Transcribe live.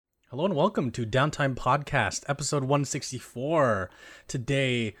Hello and welcome to Downtime Podcast, episode 164.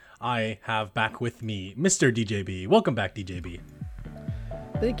 Today, I have back with me Mr. DJB. Welcome back, DJB.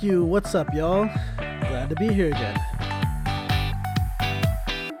 Thank you. What's up, y'all? Glad to be here again.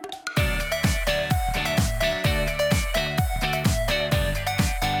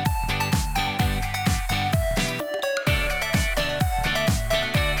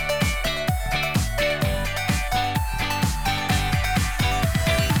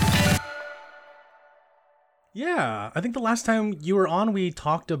 Yeah, I think the last time you were on, we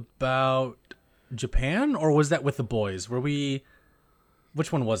talked about Japan, or was that with the boys? Which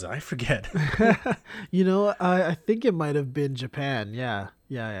one was it? I forget. I think it might have been Japan. Yeah.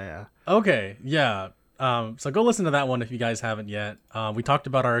 Okay, yeah. So go listen to that one if you guys haven't yet. We talked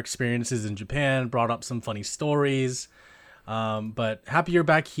about our experiences in Japan, brought up some funny stories. But happy you're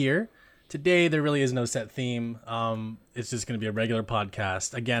back here. Today, there really is no set theme. It's just going to be a regular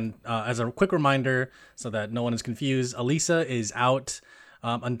podcast. Again, as a quick reminder, so that no one is confused, Elisa is out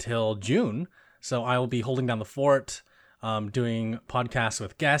until June. So I will be holding down the fort, doing podcasts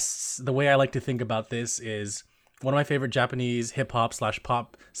with guests. The way I like to think about this is one of my favorite Japanese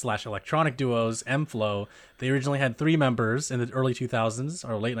hip-hop/pop/electronic duos, M-Flow. They originally had 3 members in the early 2000s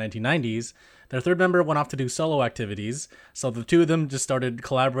or late 1990s. Their third member went off to do solo activities, so the two of them just started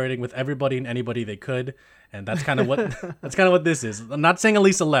collaborating with everybody and anybody they could, and that's kind of what this is. I'm not saying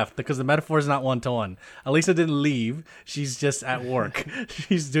Elisa left because the metaphor is not one-to-one. Elisa didn't leave; she's just at work.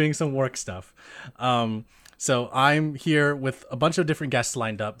 She's doing some work stuff. So I'm here with a bunch of different guests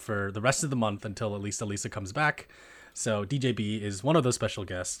lined up for the rest of the month until at least Elisa comes back. So DJB is one of those special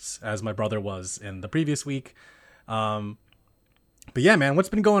guests, as my brother was in the previous week. But yeah, man, what's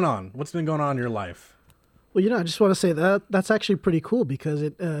been going on? What's been going on in your life? Well, I just want to say that that's actually pretty cool because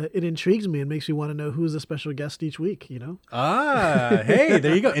it intrigues me and makes me want to know who's the special guest each week. Hey,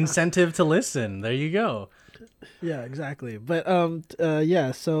 there you go. Incentive to listen. There you go. Yeah, exactly. But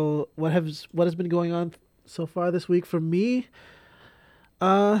yeah. So what has been going on so far this week for me?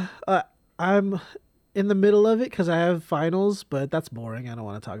 I'm in the middle of it because I have finals, but that's boring. I don't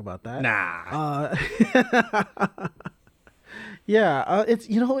want to talk about that. Nah. Yeah, it's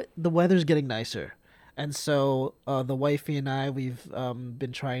the weather's getting nicer, and so the wifey and I we've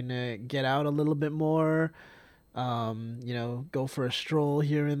been trying to get out a little bit more, go for a stroll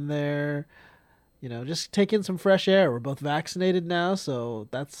here and there, just take in some fresh air. We're both vaccinated now, so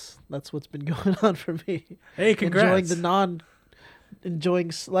that's what's been going on for me. Hey, congrats!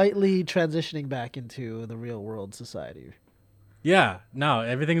 Enjoying slightly transitioning back into the real world society. Yeah, no,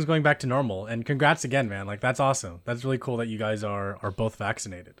 everything's going back to normal, and congrats again, man. Like, that's awesome. That's really cool that you guys are both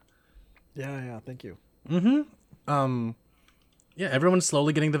vaccinated. Yeah, thank you. Yeah, everyone's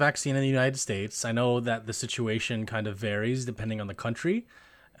slowly getting the vaccine in the United States. I know that the situation kind of varies depending on the country,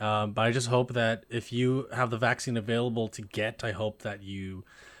 but I just hope that if you have the vaccine available to get, I hope that you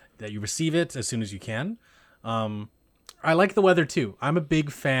receive it as soon as you can. I like the weather too. I'm a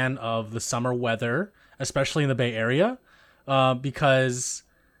big fan of the summer weather, especially in the Bay Area. Because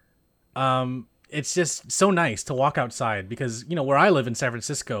it's just so nice to walk outside because, where I live in San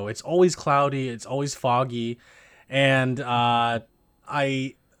Francisco, it's always cloudy, it's always foggy, and I'm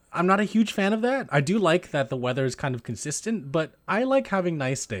not a huge fan of that. I do like that the weather is kind of consistent, but I like having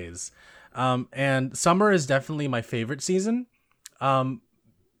nice days. And summer is definitely my favorite season.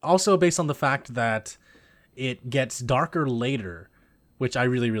 Also based on the fact that it gets darker later, which I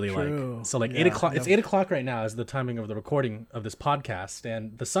really, really like. So 8 o'clock, it's 8 o'clock right now as the timing of the recording of this podcast,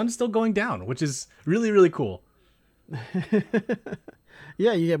 and the sun's still going down, which is really, really cool.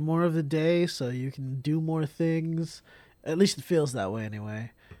 Yeah, you get more of the day, so you can do more things. At least it feels that way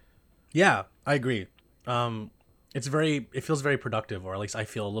anyway. Yeah, I agree. It feels very productive, or at least I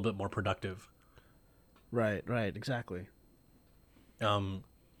feel a little bit more productive. Right, exactly. I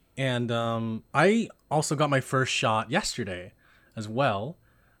also got my first shot yesterday as well.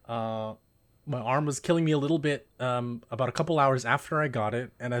 My arm was killing me a little bit about a couple hours after I got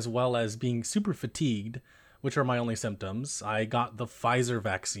it, and as well as being super fatigued, which are my only symptoms. I got the Pfizer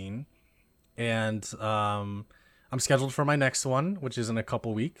vaccine, and I'm scheduled for my next one, which is in a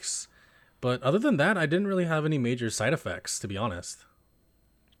couple weeks. But other than that, I didn't really have any major side effects, to be honest.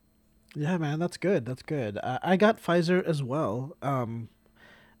 Yeah, man, that's good. I got Pfizer as well, and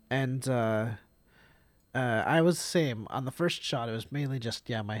I was the same. On the first shot, it was mainly just,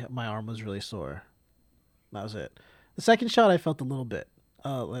 my arm was really sore. That was it. The second shot, I felt a little bit.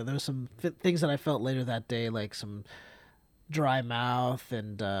 There was some things that I felt later that day, like some dry mouth,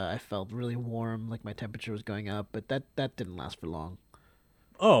 and I felt really warm, like my temperature was going up, but that didn't last for long.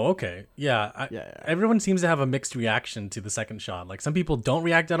 Oh, okay. Yeah. Yeah. Everyone seems to have a mixed reaction to the second shot. Like some people don't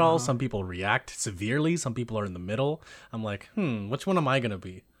react at all. Some people react severely. Some people are in the middle. I'm like, which one am I going to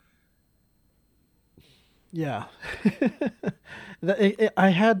be? Yeah. I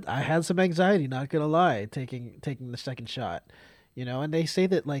had some anxiety, not gonna lie, taking the second shot, and they say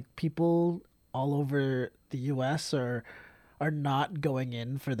that like people all over the US are not going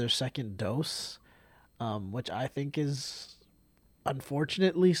in for their second dose, which I think is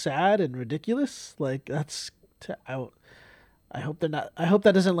unfortunately sad and ridiculous. Like I hope they're not. I hope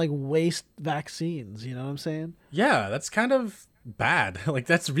that doesn't like waste vaccines. You know what I'm saying? Yeah, that's kind of bad. Like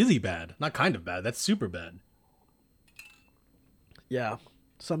that's really bad. Not kind of bad. That's super bad. Yeah.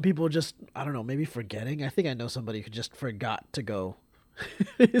 Some people just, I don't know, maybe forgetting. I think I know somebody who just forgot to go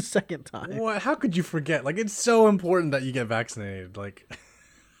his second time. What? How could you forget? Like it's so important that you get vaccinated. Like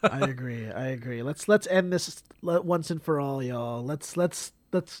I agree. Let's end this once and for all, y'all. Let's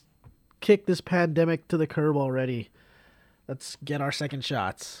kick this pandemic to the curb already. Let's get our second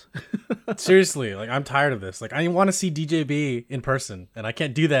shots. seriously, like I'm tired of this. Like I want to see DJB in person, and I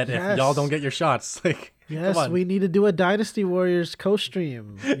can't do that if y'all don't get your shots. Like yes, we need to do a Dynasty Warriors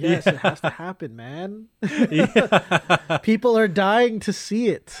co-stream. Yes, it has to happen, man. People are dying to see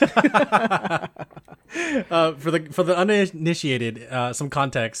it. For the uninitiated, some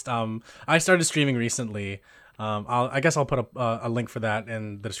context. I started streaming recently. I guess I'll put a link for that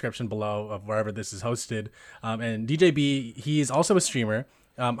in the description below of wherever this is hosted. And DJB, he is also a streamer.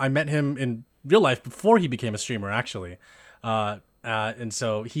 I met him in real life before he became a streamer, actually. And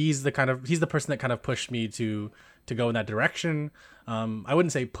so he's the person that kind of pushed me to go in that direction. I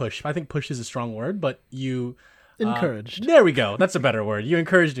wouldn't say push. I think push is a strong word, but you encouraged. There we go. That's a better word. You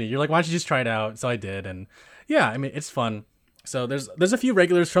encouraged me. You're like, why don't you just try it out? So I did, and yeah, I mean, it's fun. So there's a few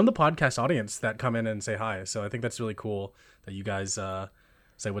regulars from the podcast audience that come in and say hi. So I think that's really cool that you guys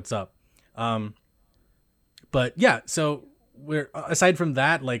say what's up. But yeah, so we're aside from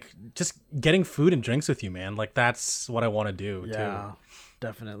that, like just getting food and drinks with you, man. Like that's what I want to do. Yeah,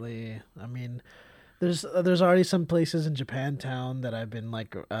 definitely. I mean, there's already some places in Japantown that I've been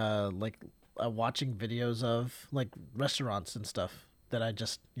watching videos of, like restaurants and stuff that I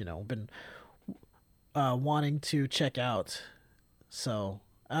just been wanting to check out. So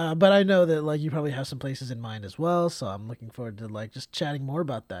but I know that like you probably have some places in mind as well, so I'm looking forward to like just chatting more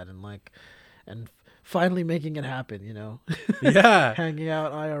about that and finally making it happen, Yeah. Hanging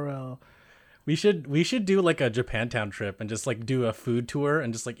out IRL. We should do like a Japantown trip and just like do a food tour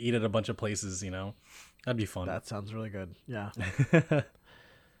and just like eat at a bunch of places, That'd be fun. That sounds really good. Yeah.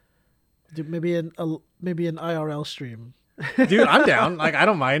 Do maybe an IRL stream. Dude, I'm down. Like, I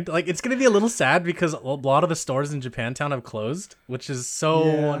don't mind. Like, it's going to be a little sad because a lot of the stores in Japantown have closed, which is so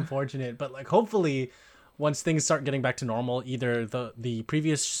unfortunate. But, like, hopefully, once things start getting back to normal, either the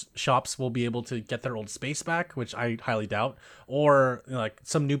previous shops will be able to get their old space back, which I highly doubt, or, like,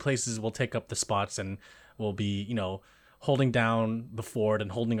 some new places will take up the spots and will be, holding down the fort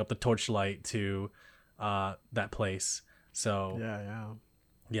and holding up the torchlight to that place. So,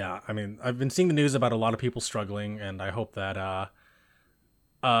 yeah, I mean, I've been seeing the news about a lot of people struggling, and I hope that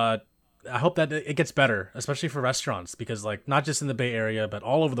it gets better, especially for restaurants, because like not just in the Bay Area, but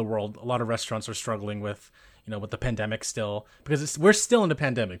all over the world, a lot of restaurants are struggling with the pandemic still, because we're still in the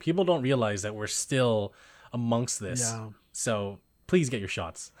pandemic. People don't realize that we're still amongst this. Yeah. So please get your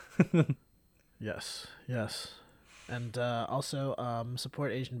shots. Yes. And also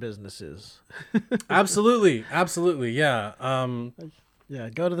support Asian businesses. Absolutely, yeah. Yeah,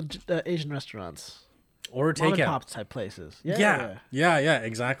 go to the Asian restaurants. Order takeout. Mom and pop type places. Yeah,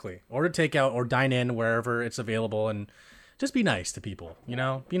 exactly. Order takeout or dine in wherever it's available, and just be nice to people,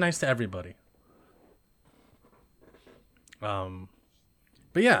 Be nice to everybody. But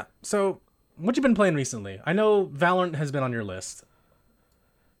yeah, so what you been playing recently? I know Valorant has been on your list.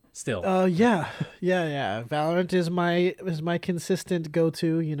 Still. Yeah. Valorant is my consistent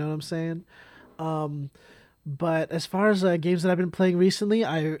go-to, you know what I'm saying? But as far as games that I've been playing recently,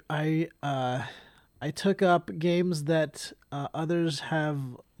 I took up games that others have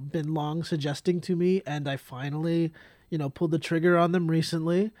been long suggesting to me, and I finally, pulled the trigger on them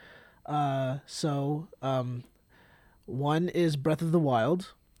recently. So one is Breath of the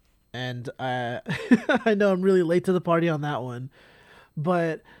Wild, and I I know I'm really late to the party on that one,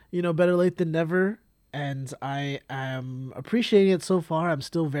 but better late than never. And I am appreciating it so far. I'm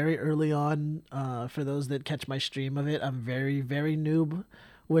still very early on. For those that catch my stream of it, I'm very, very noob,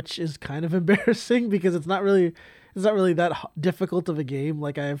 which is kind of embarrassing because it's not really that difficult of a game.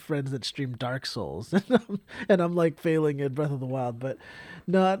 Like I have friends that stream Dark Souls, and I'm like failing at Breath of the Wild. But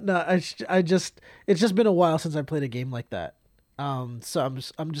no, it's just been a while since I played a game like that. So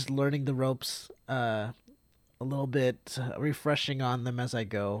I'm just learning the ropes a little bit, refreshing on them as I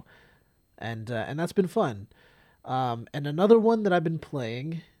go, and that's been fun. And another one that I've been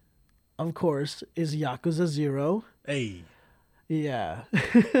playing, of course, is Yakuza 0. Hey. Yeah.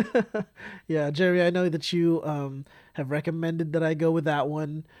 Yeah, Jerry, I know that you have recommended that I go with that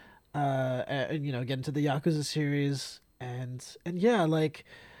one. And get into the Yakuza series, and yeah, like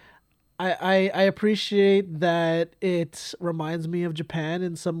I appreciate that it reminds me of Japan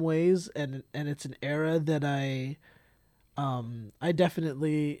in some ways, and it's an era that I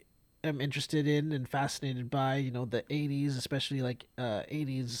definitely am interested in and fascinated by, the 80s, especially like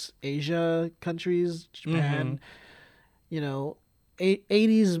 80s Asia countries, Japan, Mm-hmm.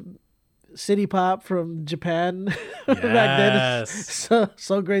 80s city pop from Japan back then is Yes.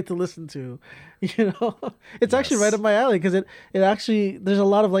 so great to listen to. It's actually right Yes. up my alley because it actually there's a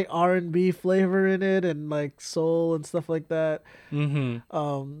lot of like R&B flavor in it and like soul and stuff like that.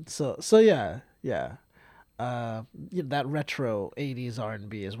 Mm-hmm. So yeah. That retro 80s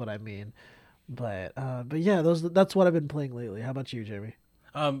R&B is what I mean. But yeah, that's what I've been playing lately. How about you, Jeremy?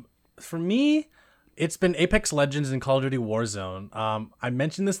 For me, it's been Apex Legends and Call of Duty Warzone. I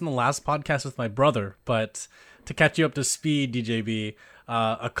mentioned this in the last podcast with my brother, but to catch you up to speed, DJB,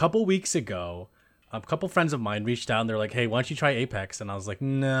 a couple weeks ago, a couple friends of mine reached out and they're like, "Hey, why don't you try Apex?" And I was like,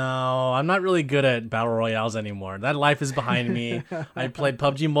 "No, I'm not really good at battle royales anymore. That life is behind me. I played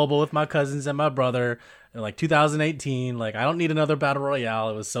PUBG Mobile with my cousins and my brother in like 2018. Like, I don't need another battle royale.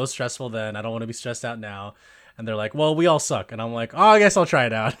 It was so stressful then. I don't want to be stressed out now." And they're like, "Well, we all suck." And I'm like, "Oh, I guess I'll try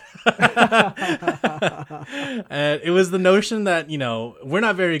it out." And it was the notion that, we're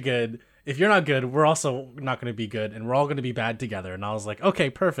not very good. If you're not good, we're also not going to be good. And we're all going to be bad together. And I was like, okay,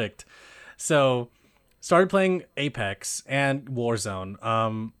 perfect. So started playing Apex and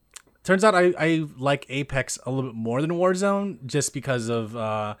Warzone. Turns out I like Apex a little bit more than Warzone just because of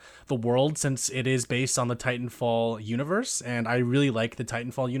the world, since it is based on the Titanfall universe. And I really like the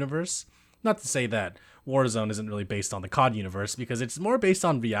Titanfall universe. Not to say that Warzone isn't really based on the COD universe, because it's more based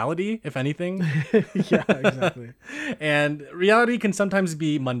on reality, if anything. Yeah, exactly. And reality can sometimes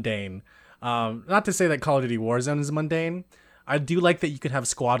be mundane. Not to say that Call of Duty Warzone is mundane. I do like that you could have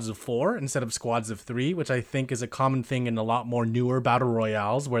squads of 4 instead of squads of 3, which I think is a common thing in a lot more newer battle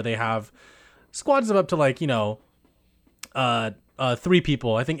royales, where they have squads of up to 3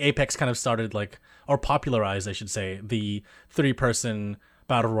 people. I think Apex kind of started or popularized, I should say, the 3-person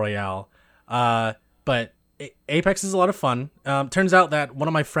battle royale. But Apex is a lot of fun. Turns out that one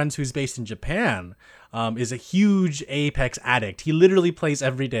of my friends who's based in Japan is a huge Apex addict. He literally plays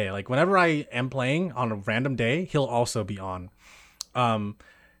every day. Like, whenever I am playing on a random day, he'll also be on.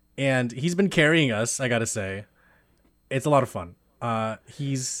 And he's been carrying us, I gotta say. It's a lot of fun.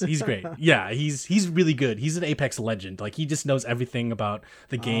 He's great. Yeah, he's really good. He's an Apex legend. Like, he just knows everything about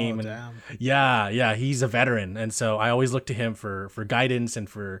the game. Oh, And damn. yeah, he's a veteran. And so I always look to him for guidance and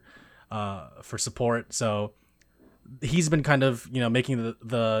for support. So he's been kind of, making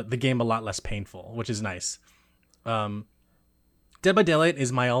the game a lot less painful, which is nice. Dead by Daylight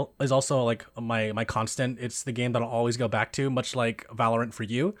is also like my constant. It's the game that I'll always go back to, much like Valorant for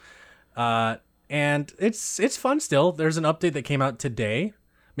you. And it's fun still. There's an update that came out today,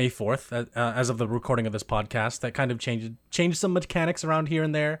 May 4th, as of the recording of this podcast, that kind of changed some mechanics around here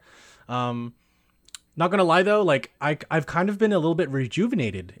and there. Not gonna lie though, like I've kind of been a little bit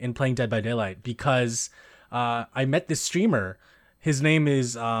rejuvenated in playing Dead by Daylight, because I met this streamer. His name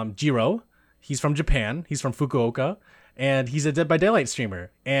is Jiro. He's from Japan. He's from Fukuoka, and he's a Dead by Daylight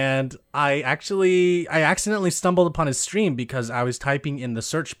streamer. And I accidentally stumbled upon his stream because I was typing in the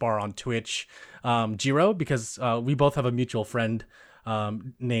search bar on Twitch, Jiro, because we both have a mutual friend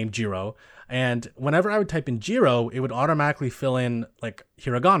named Jiro. And whenever I would type in Jiro, it would automatically fill in like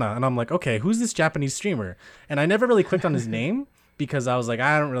hiragana, and I'm like, okay, who's this Japanese streamer? And I never really clicked on his name because I was like,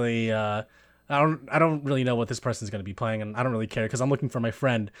 I don't really know what this person's going to be playing, and I don't really care because I'm looking for my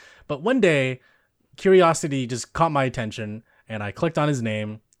friend. But one day, curiosity just caught my attention, and I clicked on his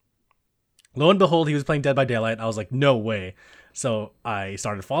name. Lo and behold, he was playing Dead by Daylight. I was like, no way. So I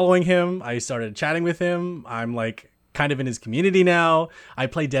started following him. I started chatting with him. I'm like kind of in his community now. I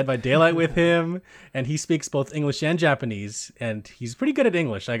play Dead by Daylight with him, and he speaks both English and Japanese, and he's pretty good at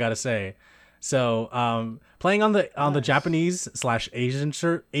English, I gotta say. So playing on the Nice. Japanese/Asian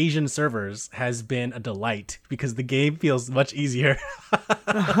servers has been a delight, because the game feels much easier.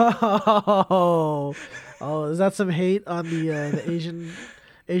 Oh, is that some hate on the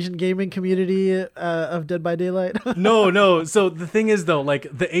Asian gaming community of Dead by Daylight? No. So the thing is, though, like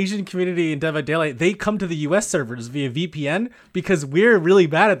the Asian community in Dead by Daylight, they come to the US servers via VPN because we're really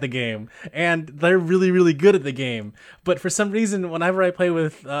bad at the game and they're really, really good at the game. But for some reason, whenever I play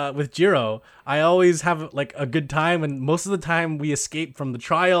with Jiro, I always have like a good time, and most of the time we escape from the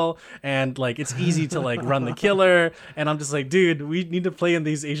trial, and like it's easy to like run the killer. And I'm just like, dude, we need to play in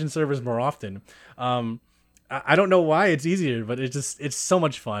these Asian servers more often. I don't know why it's easier, but it's so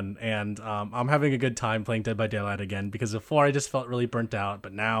much fun, and I'm having a good time playing Dead by Daylight again, because before I just felt really burnt out,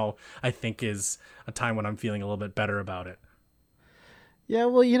 but now I think is a time when I'm feeling a little bit better about it. Yeah,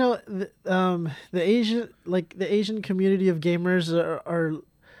 well, the Asian community of gamers are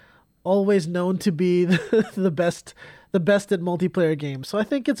always known to be the best at multiplayer games. So I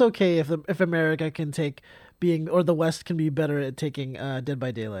think it's okay if America can take or the West can be better at taking Dead by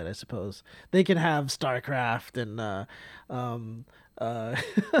Daylight. I suppose they can have StarCraft and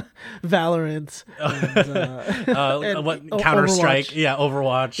Valorant and what Counter Strike, Overwatch. yeah,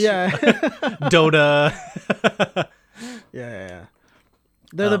 Overwatch, Yeah, Dota. yeah.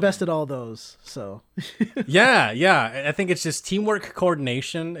 They're the best at all those. So yeah. I think it's just teamwork,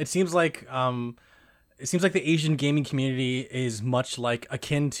 coordination. It seems like the Asian gaming community is much like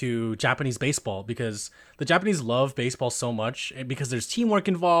akin to Japanese baseball, because the Japanese love baseball so much, because there's teamwork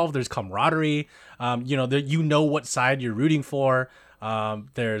involved, there's camaraderie. You know what side you're rooting for.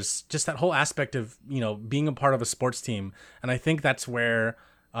 There's just that whole aspect of being a part of a sports team, and I think that's where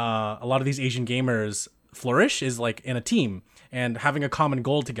a lot of these Asian gamers flourish, is like in a team and having a common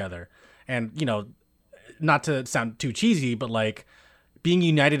goal together. And not to sound too cheesy, but like being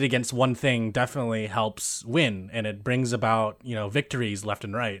united against one thing definitely helps win, and it brings about victories left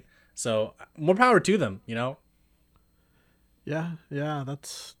and right. So more power to them. Yeah,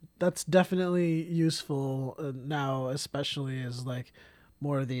 that's definitely useful now, especially as like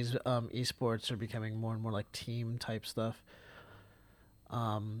more of these esports are becoming more and more like team type stuff.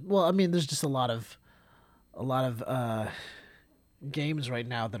 Well, I mean, there's just a lot of games right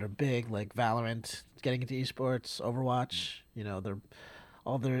now that are big, like Valorant getting into esports, Overwatch. They're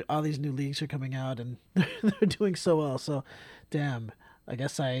all these new leagues are coming out, and they're doing so well. So, damn, I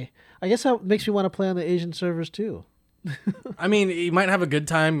guess that makes me want to play on the Asian servers too. I mean, you might have a good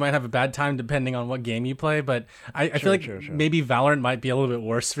time, you might have a bad time depending on what game you play, but I feel like maybe Valorant might be a little bit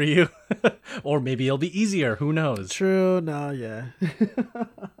worse for you, or maybe it'll be easier. Who knows? True. No. Yeah.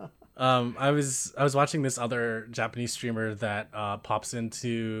 I was watching this other Japanese streamer that pops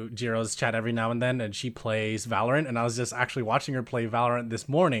into Jiro's chat every now and then, and she plays Valorant, and I was just actually watching her play Valorant this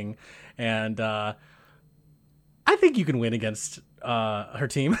morning, and I think you can win against her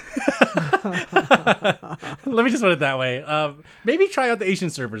team. Let me just put it that way. Maybe try out the Asian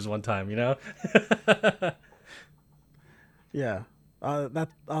servers one time, Yeah. I'll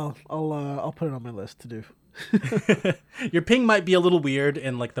put it on my list to do. Your ping might be a little weird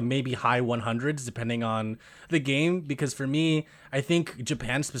in like the maybe high 100s depending on the game, because for me, I think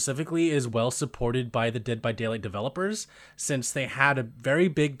Japan specifically is well supported by the Dead by Daylight developers, since they had a very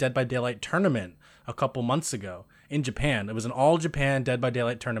big Dead by Daylight tournament a couple months ago in Japan. It was an all Japan Dead by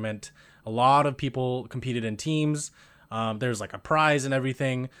Daylight tournament. A lot of people competed in teams. There's like a prize and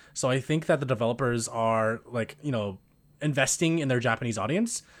everything. So I think that the developers are like, investing in their Japanese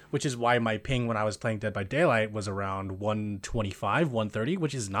audience, which is why my ping when I was playing Dead by Daylight was around 125, 130,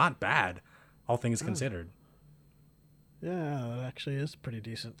 which is not bad, all things considered. Yeah, it actually is pretty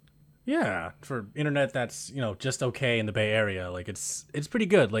decent. Yeah, for internet that's, just okay in the Bay Area. Like it's pretty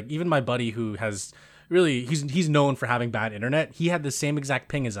good. Like even my buddy who has really, he's known for having bad internet, he had the same exact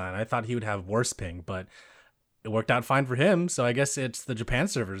ping as I thought he would have worse ping, but it worked out fine for him. So I guess it's the Japan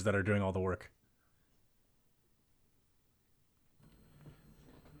servers that are doing all the work.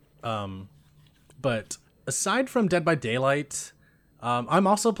 But aside from Dead by Daylight, I'm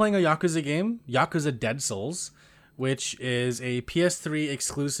also playing a Yakuza game, Yakuza Dead Souls, which is a PS3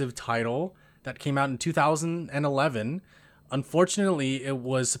 exclusive title that came out in 2011. Unfortunately, it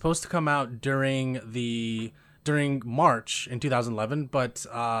was supposed to come out during March in 2011, but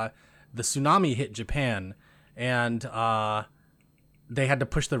the tsunami hit Japan, and they had to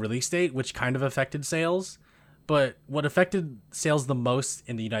push the release date, which kind of affected sales. But what affected sales the most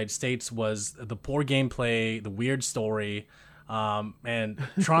in the United States was the poor gameplay, the weird story, and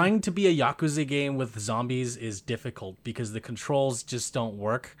trying to be a Yakuza game with zombies is difficult because the controls just don't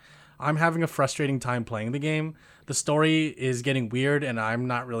work. I'm having a frustrating time playing the game. The story is getting weird, and I'm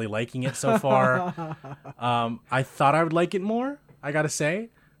not really liking it so far. I thought I would like it more, I gotta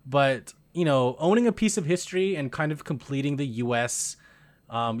say. But, owning a piece of history and kind of completing the U.S.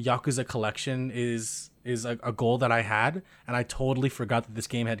 Yakuza collection is is a goal that I had, and I totally forgot that this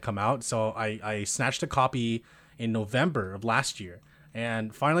game had come out. So I snatched a copy in November of last year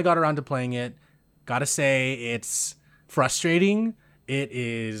and finally got around to playing it. Gotta say, it's frustrating. It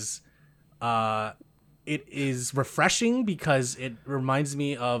is refreshing because it reminds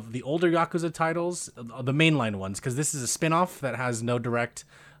me of the older Yakuza titles, the mainline ones, because this is a spin-off that has no direct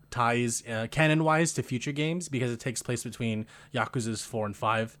ties canon-wise to future games because it takes place between Yakuza's 4 and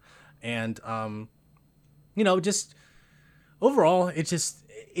 5. And, just overall, it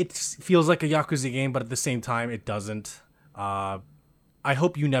feels like a Yakuza game, but at the same time, it doesn't. I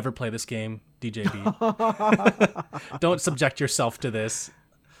hope you never play this game, DJB. Don't subject yourself to this.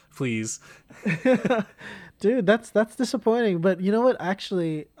 Please. Dude, that's disappointing. But you know what?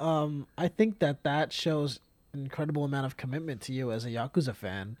 Actually, I think that shows an incredible amount of commitment to you as a Yakuza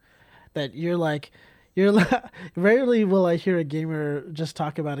fan. That you're like, rarely will I hear a gamer just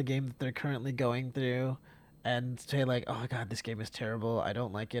talk about a game that they're currently going through and say like, "Oh God, this game is terrible. I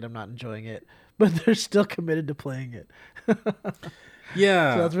don't like it. I'm not enjoying it." But they're still committed to playing it.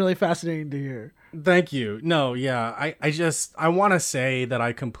 Yeah. So that's really fascinating to hear. Thank you. No, yeah. I want to say that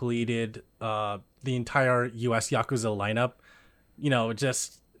I completed the entire US Yakuza lineup,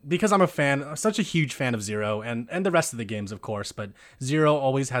 just because I'm such a huge fan of Zero and the rest of the games, of course, but Zero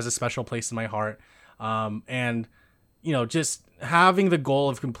always has a special place in my heart. And just having the goal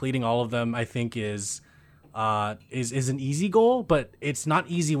of completing all of them, I think is an easy goal, but it's not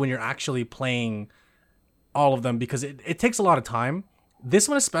easy when you're actually playing all of them because it takes a lot of time. This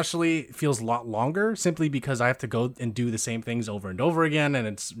one especially feels a lot longer simply because I have to go and do the same things over and over again, and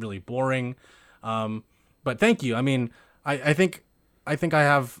it's really boring. But thank you. I mean, I think I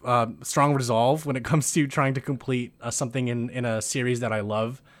have strong resolve when it comes to trying to complete something in a series that I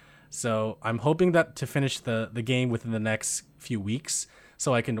love. So I'm hoping that to finish the game within the next few weeks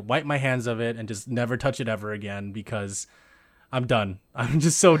so I can wipe my hands of it and just never touch it ever again because I'm done. I'm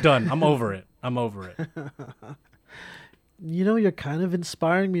just so done. I'm over it. You're kind of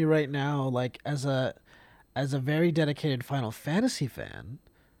inspiring me right now, like as a very dedicated Final Fantasy fan.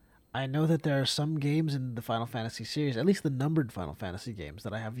 I know that there are some games in the Final Fantasy series, at least the numbered Final Fantasy games,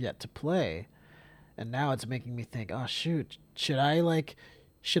 that I have yet to play. And now it's making me think, oh shoot, should I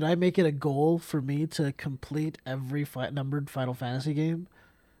make it a goal for me to complete every numbered Final Fantasy game?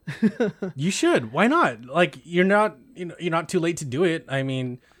 You should. Why not? Like you're not too late to do it. I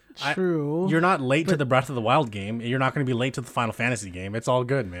mean, true. You're not late to the Breath of the Wild game. You're not going to be late to the Final Fantasy game. It's all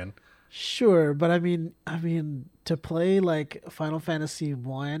good, man. Sure, but I mean to play like Final Fantasy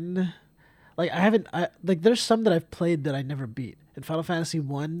 1, like there's some that I've played that I never beat. And Final Fantasy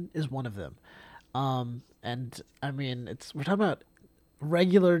 1 is one of them. And I mean, we're talking about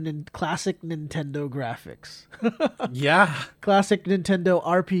regular classic Nintendo graphics. Yeah. Classic Nintendo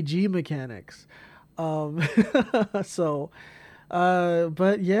RPG mechanics. So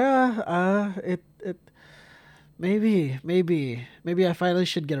but yeah, it maybe I finally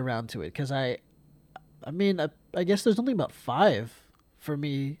should get around to it because I guess there's only about 5 for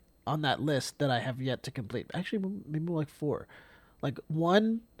me on that list that I have yet to complete. Actually, maybe more like 4. Like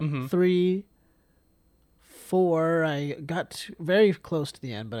 1, 3, 4. I got very close to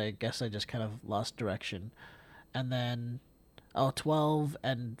the end, but I guess I just kind of lost direction. And then 12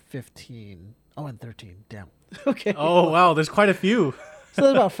 and 15. Oh, and 13. Damn. Okay. Oh, wow. There's quite a few. So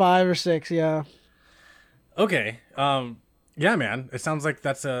there's about 5 or 6, yeah. Okay. Yeah, man. It sounds like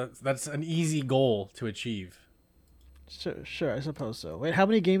that's an easy goal to achieve. Sure, I suppose so. Wait, how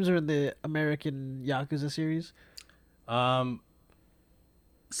many games are in the American Yakuza series?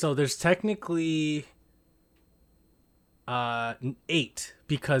 So there's technically 8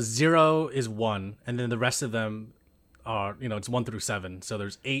 because 0 is 1, and then the rest of them are it's 1 through 7. So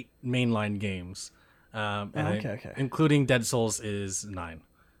there's 8 mainline games. Okay. Including Dead Souls is 9.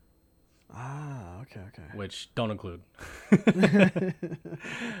 Ah, okay. Which don't include.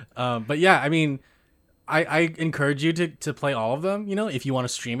 But yeah, I mean, I encourage you to play all of them. If you want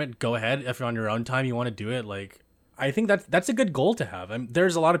to stream it, go ahead. If you're on your own time, you want to do it. Like, I think that's a good goal to have. I mean,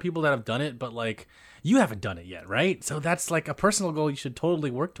 there's a lot of people that have done it, but like, you haven't done it yet, right? So that's like a personal goal you should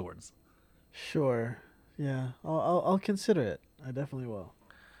totally work towards. Sure. Yeah, I'll consider it. I definitely will.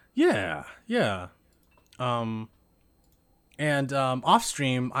 Yeah. And off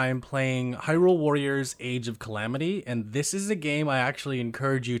stream, I am playing Hyrule Warriors Age of Calamity, and this is a game I actually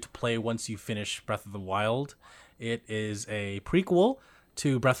encourage you to play once you finish Breath of the Wild. It is a prequel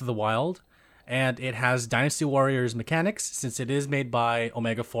to Breath of the Wild, and it has Dynasty Warriors mechanics since it is made by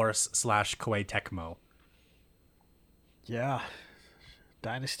Omega Force / Koei Tecmo. Yeah,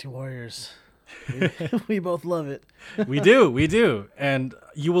 Dynasty Warriors. We both love it. We do, and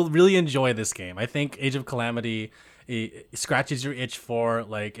you will really enjoy this game. I think Age of Calamity it scratches your itch for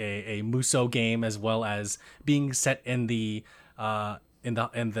like a Musou game, as well as being set in the in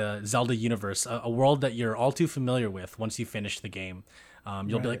the Zelda universe, a world that you're all too familiar with. Once you finish the game,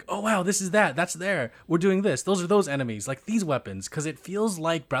 you'll be like, oh wow, this is that's there. We're doing this. Those are those enemies. Like these weapons, because it feels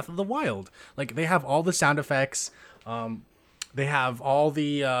like Breath of the Wild. Like they have all the sound effects. They have all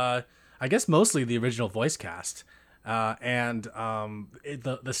the I guess mostly the original voice cast, and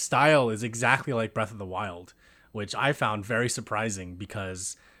the style is exactly like Breath of the Wild, which I found very surprising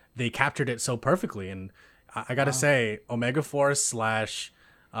because they captured it so perfectly. And I gotta say, Omega Force slash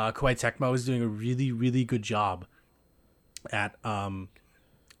Koei Tecmo is doing a really, really good job at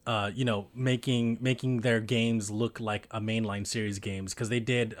making their games look like a mainline series games, because they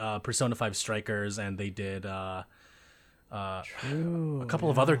did Persona 5 Strikers, and they did a couple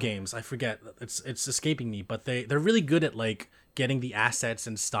of other games. I forget, it's escaping me, but they're really good at like getting the assets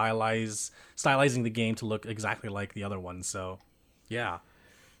and stylizing the game to look exactly like the other ones. So yeah.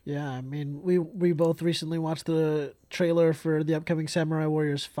 Yeah, I mean, we both recently watched the trailer for the upcoming Samurai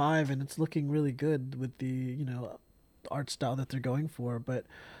Warriors 5, and it's looking really good with the, art style that they're going for. But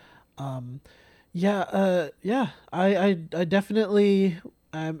I definitely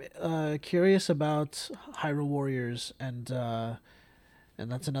am curious about Hyrule Warriors, and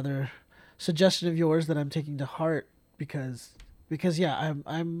that's another suggestion of yours that I'm taking to heart, because yeah,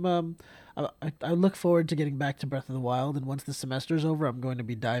 I look forward to getting back to Breath of the Wild, and once the semester is over, I'm going to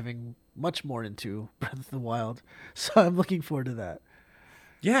be diving much more into Breath of the Wild. So I'm looking forward to that.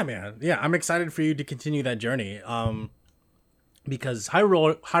 Yeah, man. Yeah, I'm excited for you to continue that journey. Because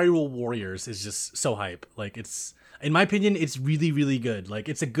Hyrule Warriors is just so hype. Like it's, in my opinion, it's really, really good. Like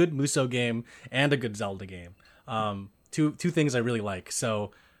it's a good Musou game and a good Zelda game. Two things I really like. So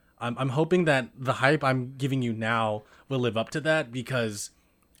I'm hoping that the hype I'm giving you now will live up to that, because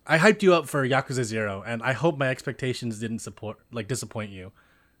I hyped you up for Yakuza 0, and I hope my expectations didn't disappoint you.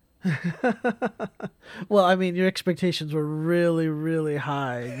 Well, I mean, your expectations were really, really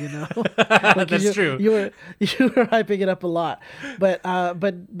high. Like That's true. You were hyping it up a lot, but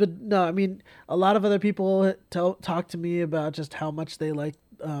no, I mean, a lot of other people talk to me about just how much they like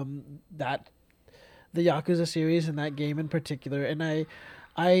that the Yakuza series and that game in particular, and I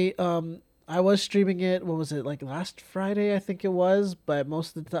was streaming it. What was it, like last Friday? I think it was. But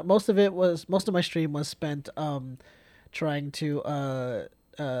most of my stream was spent trying to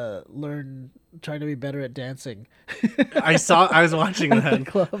trying to be better at dancing. I was watching that. The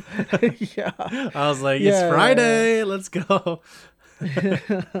club. Yeah. I was like, it's Friday. Let's go.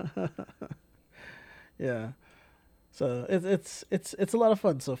 Yeah. So it's a lot of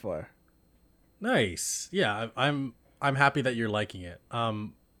fun so far. Nice. Yeah, I'm happy that you're liking it.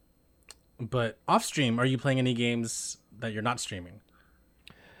 But off stream, are you playing any games that you're not streaming?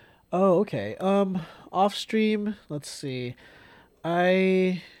 Oh, okay. Off stream, let's see.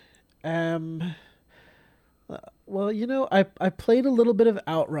 I am I played a little bit of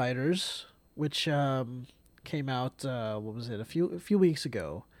Outriders, which came out what was it? A few weeks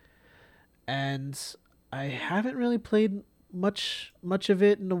ago. And I haven't really played much of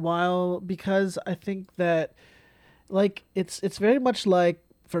it in a while, because I think that like it's very much like,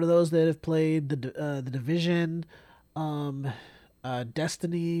 for those that have played the Division,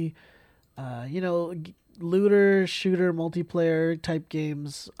 Destiny, looter shooter multiplayer type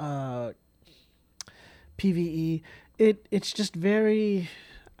games, PvE. It's just very,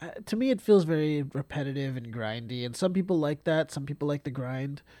 to me, it feels very repetitive and grindy, and some people like that. Some people like the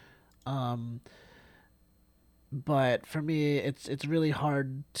grind. But for me, it's really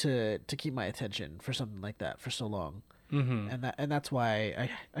hard to keep my attention for something like that for so long. Mm-hmm. And that's why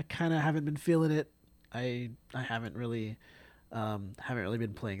I kind of haven't been feeling it. I haven't really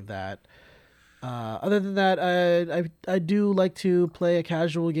been playing that. Other than that, I do like to play a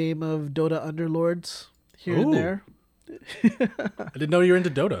casual game of Dota Underlords here and there. I didn't know you were into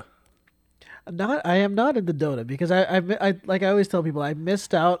Dota. I am not into Dota, because I like I always tell people, I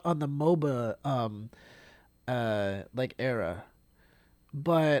missed out on the MOBA like era.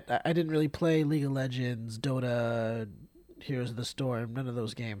 But I didn't really play League of Legends, Dota, Heroes of the Storm, none of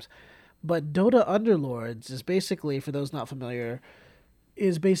those games. But Dota Underlords is basically, for those not familiar,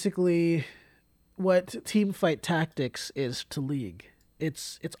 is basically what Teamfight Tactics is to League.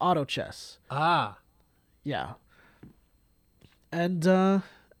 It's auto chess. Ah. Yeah. And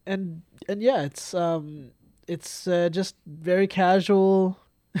yeah, it's just very casual,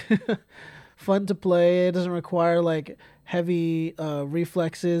 fun to play. It doesn't require like heavy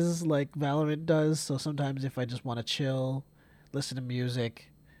reflexes like Valorant does. So sometimes if I just want to chill, listen to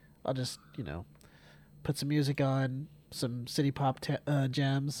music, I'll just put some music on, some city pop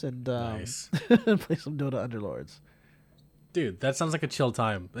jams, and Nice. play some Dota Underlords. Dude, that sounds like a chill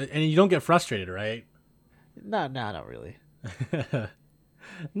time. And you don't get frustrated, right? No, not really.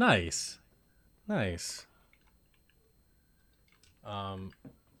 Nice. Nice.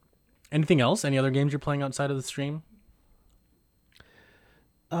 Anything else? Any other games you're playing outside of the stream?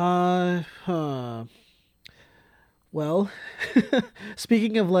 Huh. Well,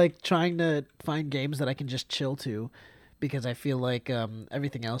 speaking of like trying to find games that I can just chill to, because I feel like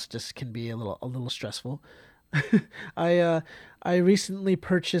everything else just can be a little stressful. I recently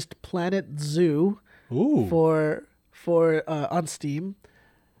purchased Planet Zoo Ooh. for on Steam,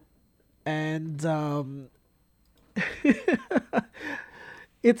 and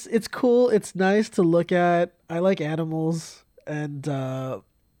it's cool. It's nice to look at. I like animals, and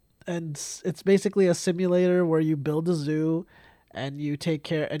it's basically a simulator where you build a zoo and you take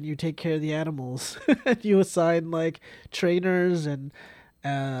care of the animals. And you assign like trainers, and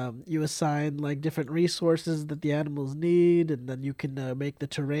you assign like different resources that the animals need, and then you can make the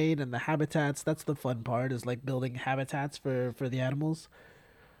terrain and the habitats. That's the fun part, is like building habitats for the animals.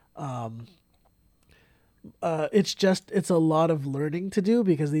 It's a lot of learning to do,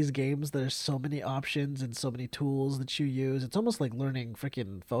 because these games, there's so many options and so many tools that you use. It's almost like learning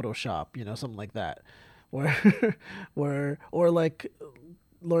freaking Photoshop, something like that, where or like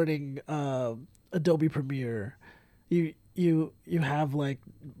learning Adobe Premiere. You have like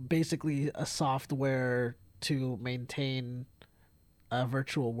basically a software to maintain a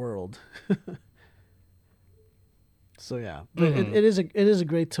virtual world. So yeah, but it is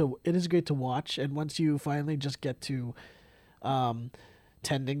great to watch, and once you finally just get to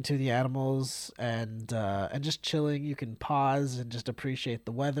tending to the animals and just chilling, you can pause and just appreciate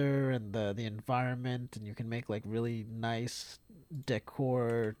the weather and the environment, and you can make like really nice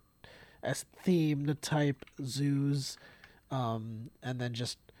decor as themed type zoos, and then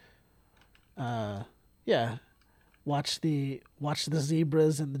just yeah, watch the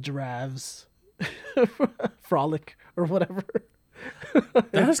zebras and the giraffes frolic or whatever.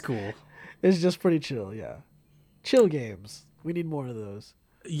 That's cool. It's just pretty chill, yeah. Chill games. We need more of those.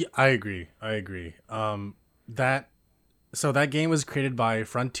 Yeah, I agree. That game was created by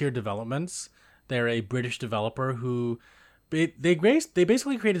Frontier Developments. They're a British developer who they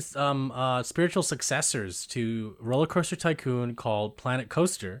basically created spiritual successors to Roller Coaster Tycoon called Planet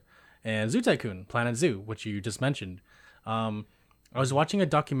Coaster and Zoo Tycoon, Planet Zoo, which you just mentioned. I was watching a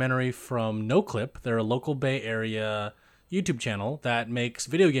documentary from NoClip. They're a local Bay Area YouTube channel that makes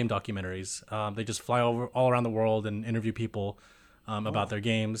video game documentaries. They just fly over all around the world and interview people about their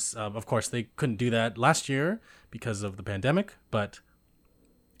games. Of course, they couldn't do that last year because of the pandemic, but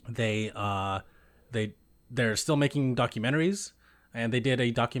they're still making documentaries, and they did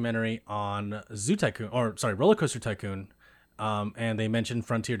a documentary on Roller Coaster Tycoon, and they mentioned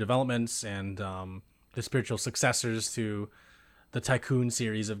Frontier Developments and the spiritual successors to the Tycoon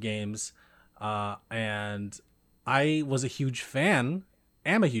series of games, and I was a huge fan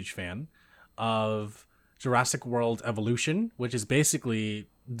of Jurassic World Evolution, which is basically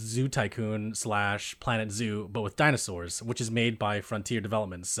Zoo Tycoon / Planet Zoo, but with dinosaurs, which is made by Frontier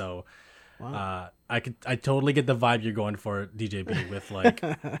Developments. So wow. I totally get the vibe you're going for, DJB, with like,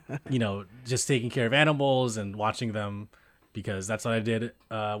 just taking care of animals and watching them, because that's what I did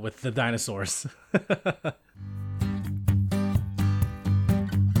with the dinosaurs.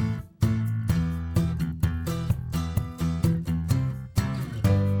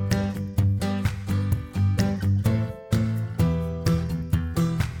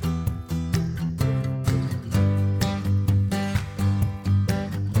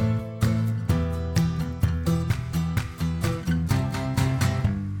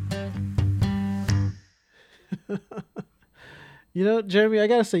 Jeremy, I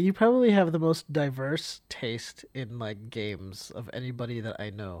gotta say, you probably have the most diverse taste in like games of anybody that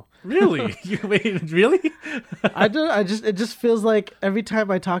I know. Really? Wait, really? I do. It just feels like every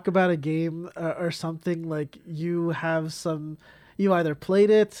time I talk about a game or something, like you either played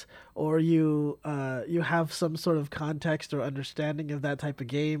it or you have some sort of context or understanding of that type of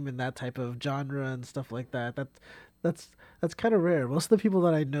game and that type of genre and stuff like that. That's kind of rare. Most of the people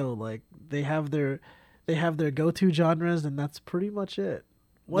that I know, like they have their go-to genres, and that's pretty much it.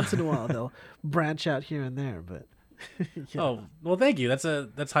 Once in a while, they'll branch out here and there, but. Yeah. Oh, well, thank you.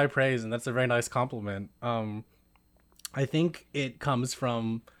 That's high praise, and that's a very nice compliment. I think it comes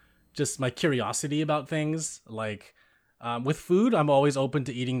from just my curiosity about things. Like, with food, I'm always open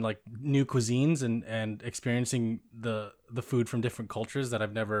to eating like new cuisines and experiencing the food from different cultures that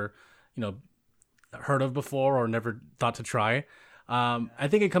I've never, heard of before or never thought to try. I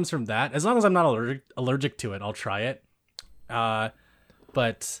think it comes from that. As long as I'm not allergic to it, I'll try it.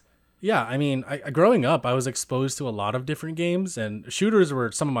 But yeah, I mean, growing up, I was exposed to a lot of different games, and shooters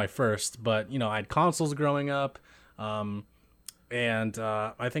were some of my first. But I had consoles growing up, and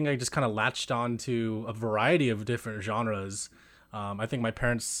I think I just kind of latched on to a variety of different genres. I think my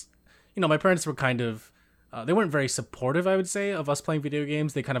parents, my parents were kind of, they weren't very supportive, I would say, of us playing video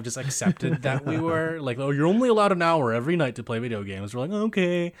games. They kind of just accepted that we were like, oh, you're only allowed an hour every night to play video games. We're like,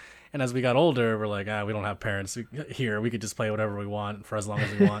 okay. And as we got older, we're like, we don't have parents here. We could just play whatever we want for as long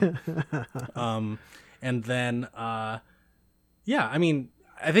as we want. And then, yeah, I mean,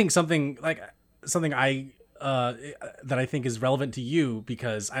 I think something I that I think is relevant to you,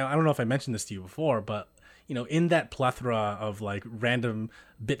 because I don't know if I mentioned this to you before, but in that plethora of like random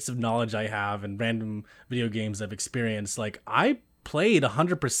bits of knowledge I have and random video games I've experienced, like I played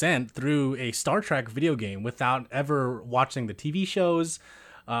 100% through a Star Trek video game without ever watching the TV shows.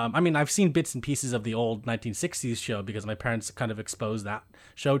 I mean, I've seen bits and pieces of the old 1960s show because my parents kind of exposed that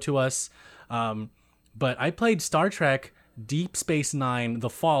show to us. But I played Star Trek, Deep Space Nine, The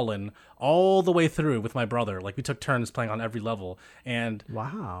Fallen, all the way through with my brother. Like, we took turns playing on every level. And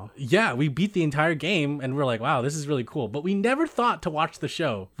wow. Yeah, we beat the entire game, and we're like, wow, this is really cool. But we never thought to watch the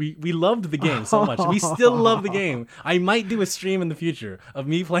show. We loved the game so much. We still love the game. I might do a stream in the future of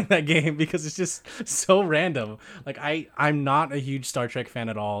me playing that game because it's just so random. Like, I'm not a huge Star Trek fan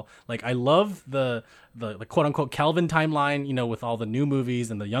at all. Like, I love the quote unquote Kelvin timeline, with all the new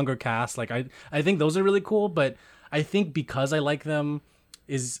movies and the younger cast. Like, I think those are really cool, but I think because I like them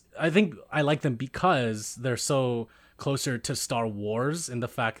because they're so closer to Star Wars in the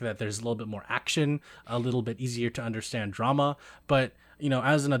fact that there's a little bit more action, a little bit easier to understand drama. But,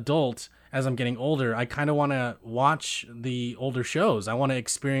 as an adult, as I'm getting older, I kind of want to watch the older shows. I want to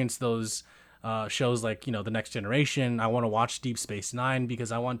experience those shows like, The Next Generation. I want to watch Deep Space Nine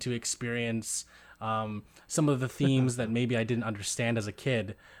because I want to experience some of the themes that maybe I didn't understand as a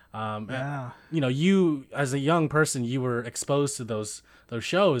kid. You as a young person, you were exposed to those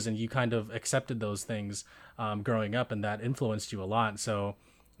shows and you kind of accepted those things growing up, and that influenced you a lot. So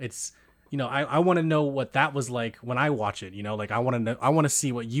it's I want to know what that was like when I watch it. Like I want to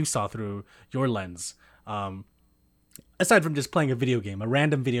see what you saw through your lens, aside from just playing a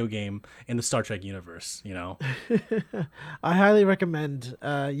random video game in the Star Trek universe. I highly recommend.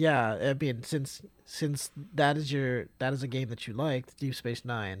 I mean, since that is a game that you liked, Deep Space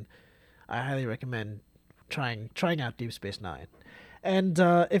Nine, I highly recommend trying out Deep Space Nine. And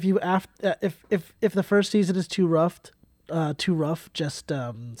if the first season is too rough, just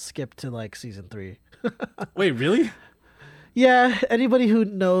skip to like season 3. Wait, really? Yeah, anybody who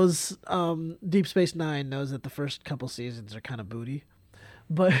knows Deep Space Nine knows that the first couple seasons are kind of booty.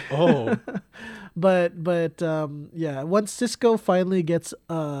 But yeah, once Cisco finally gets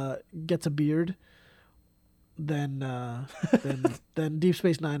a beard, then Deep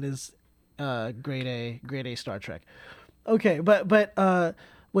Space Nine is grade A Star Trek. Okay, but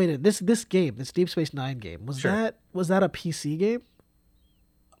wait, this Deep Space Nine game, was that a PC game?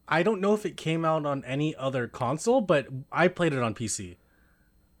 I don't know if it came out on any other console, but I played it on PC.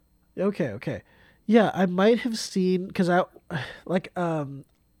 Okay. Yeah, I might have seen, because I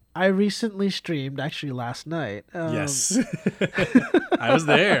recently streamed, actually last night. Yes. I was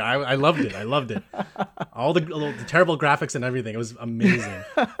there. I loved it. All the terrible graphics and everything. It was amazing.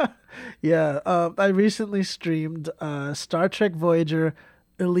 Yeah, I recently streamed Star Trek Voyager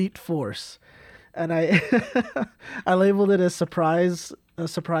Elite Force. And I I labeled it a surprise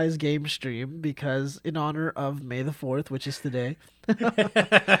game stream because in honor of May the 4th, which is today.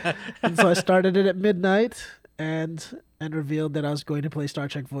 And so I started it at midnight and revealed that I was going to play Star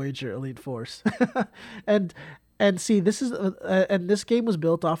Trek Voyager Elite Force. and see, this is and this game was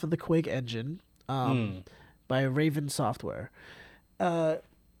built off of the Quake engine by Raven Software.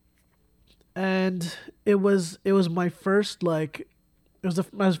 And it was my first my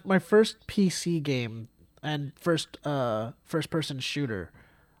first PC game and first person shooter,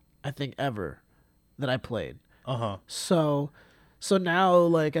 I think, ever that I played. So now,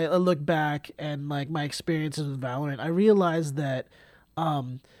 like, I look back and like my experiences with Valorant, I realized that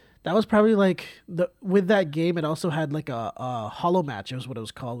that was probably like with that game. It also had like a hollow match, is what it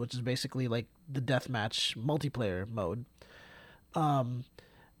was called, which is basically like the deathmatch multiplayer mode.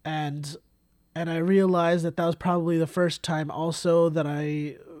 And I realized that was probably the first time also that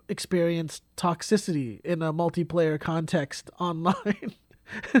I experienced toxicity in a multiplayer context online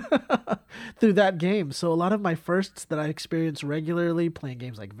through that game. So a lot of my firsts that I experienced regularly playing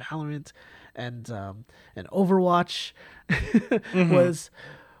games like Valorant and Overwatch was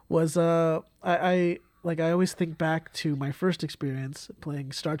I always think back to my first experience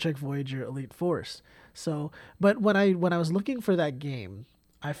playing Star Trek Voyager Elite Force. So, but when I was looking for that game,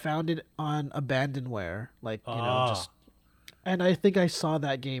 I found it on Abandonware, Ah, just. And I think I saw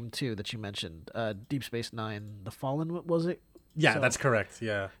that game too that you mentioned, Deep Space Nine, The Fallen. What was it? yeah, So that's correct.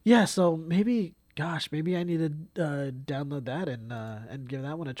 Yeah. yeah, so maybe, gosh, maybe I need to download that and give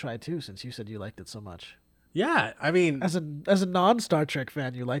that one a try too, since you said you liked it so much. Yeah, I mean, As a non Star Trek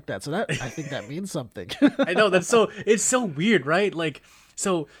fan, you like that, so that I think that means something. I know it's so weird, right? Like,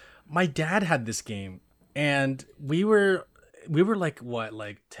 so my dad had this game, and we were like what,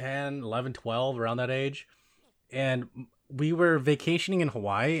 like 10, 11, 12, around that age, and we were vacationing in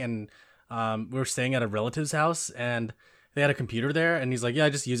Hawaii, and we were staying at a relative's house, and they had a computer there, and he's like, "Yeah,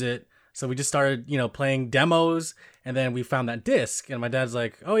 just use it." So we just started, playing demos, and then we found that disc, and my dad's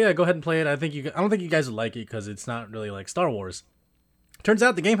like, "Oh yeah, go ahead and play it. I don't think you guys would like it because it's not really like Star Wars." Turns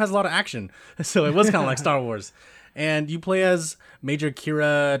out the game has a lot of action, so it was kind of like Star Wars. And you play as Major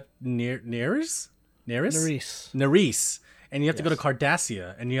Kira Nerys, Nerys. Nerys, and you have to go to Yes.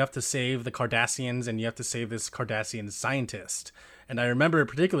 Cardassia, and you have to save the Cardassians, and you have to save this Cardassian scientist. And I remember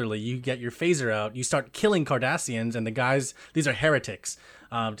particularly, you get your phaser out, you start killing Cardassians, and the guys, these are heretics,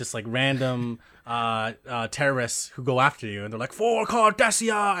 just like random terrorists who go after you, and they're like, "For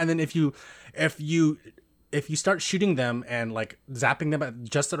Cardassia!" And then if you start shooting them and like zapping them at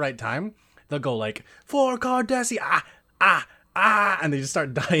just the right time, they'll go like, "For Cardassia, and they just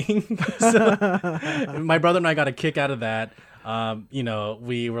start dying. So my brother and I got a kick out of that.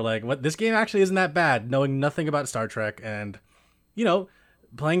 We were like, "What? This game actually isn't that bad," knowing nothing about Star Trek, and you know,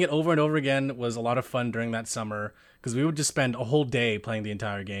 playing it over and over again was a lot of fun during that summer because we would just spend a whole day playing the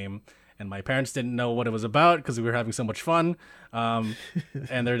entire game. And my parents didn't know what it was about because we were having so much fun. And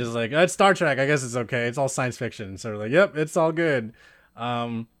they're just like, "It's Star Trek. I guess it's okay. It's all science fiction." So we're like, "Yep, it's all good."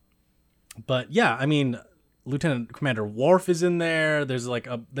 But yeah, I mean, Lieutenant Commander Worf is in there.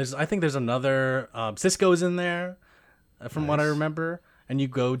 I think there's another Cisco's in there, from what I Nice. remember. And you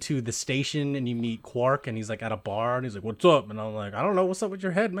go to the station and you meet Quark, and he's like at a bar, and he's like, "What's up?" And I'm like, "I don't know. What's up with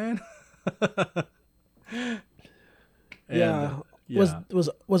your head, man?" And Yeah. Was yeah, was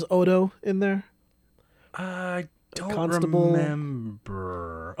was Odo in there? I don't Constable.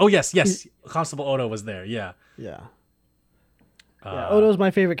 remember. Oh yes, Constable Odo was there. Yeah. Yeah. Yeah, Uh, Odo's my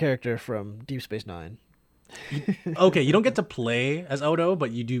favorite character from Deep Space Nine. okay, you don't get to play as Odo,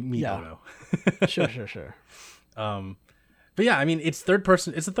 but you do meet Yeah. Odo. Sure. Um, but yeah, I mean, it's third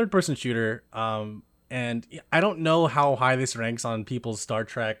person. It's a third person shooter. And I don't know how high this ranks on people's Star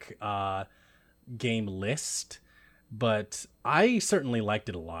Trek game list, but I certainly liked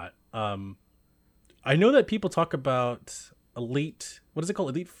it a lot. I know that people talk about Elite. What is it called?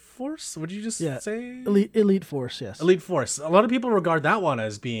 Elite Force? What did you just Yeah. say? Elite Force, yes. Elite Force. A lot of people regard that one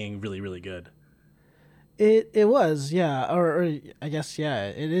as being really, really good. It was, yeah, or I guess yeah,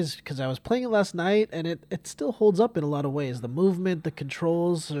 it is because I was playing it last night and it still holds up in a lot of ways. The movement, the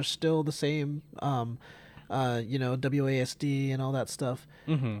controls are still the same. WASD and all that stuff.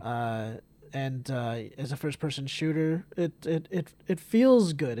 Mm-hmm. And as a first person shooter, it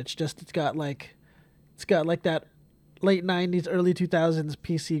feels good. It's got like that late '90s, early 2000s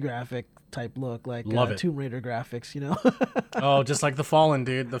PC graphic type look, like Love it. Tomb Raider graphics, you know. Oh, just like The Fallen,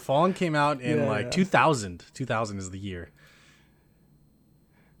 dude. The Fallen came out in Yeah, like yeah. 2000. 2000 is the year.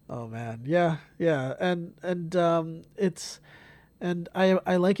 Oh man, yeah, and it's and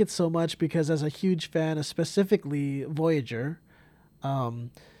I like it so much because as a huge fan of specifically Voyager,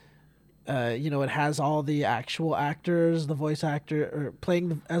 um, it has all the actual actors, the voice actor,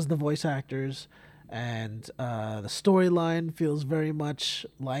 or as the voice actors, and the storyline feels very much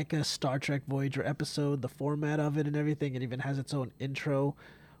like a Star Trek Voyager episode. The format of it and everything, it even has its own intro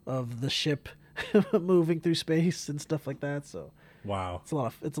of the ship moving through space and stuff like that. So Wow.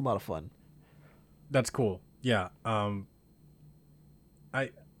 it's a lot of fun. That's cool. Yeah. I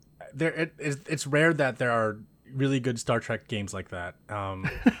it's rare that there are really good Star Trek games like that.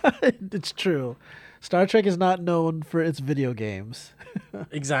 It's true. Star Trek is not known for its video games.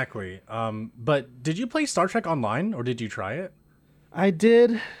 Exactly. But did you play Star Trek Online, or did you try it? I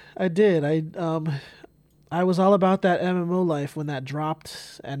did. I was all about that MMO life when that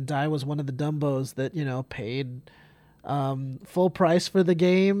dropped, and I was one of the dumbos that paid full price for the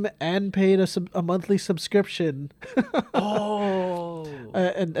game and paid a monthly subscription. Oh.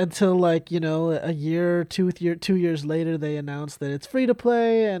 And until a year, 2 years later, they announced that it's free to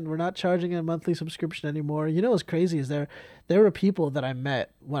play and we're not charging a monthly subscription anymore. You know what's crazy is there were people that I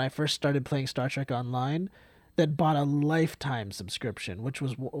met when I first started playing Star Trek Online that bought a lifetime subscription, which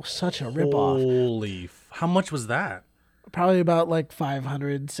was such a ripoff. How much was that? Probably about like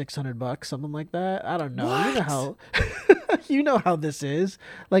 500, $600, something like that. I don't know. You know What? how you know how this is.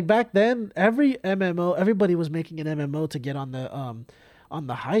 Like back then, every MMO, everybody was making an MMO to get on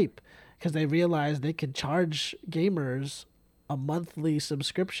the hype because they realized they could charge gamers a monthly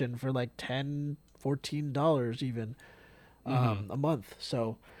subscription for like $10, $14 even a month.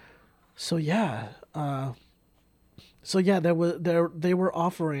 So yeah. So yeah, they were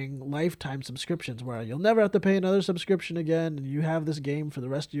offering lifetime subscriptions where you'll never have to pay another subscription again, and you have this game for the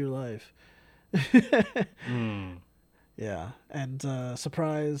rest of your life. Mm. Yeah, and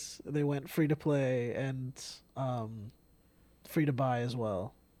surprise, they went free to play and free to buy as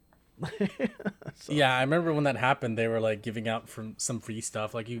well. So Yeah, I remember when that happened, they were like giving out from some free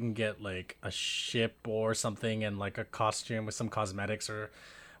stuff. Like you can get like a ship or something and like a costume with some cosmetics or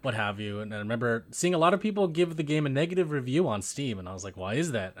what have you. And I remember seeing a lot of people give the game a negative review on Steam, and I was like, why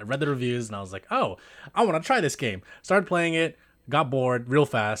is that? I read the reviews and I was like, oh, I want to try this game. Started playing it, got bored real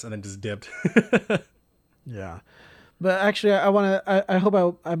fast, and then just dipped. yeah, but actually, I want to. I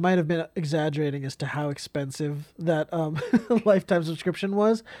hope I might have been exaggerating as to how expensive that lifetime subscription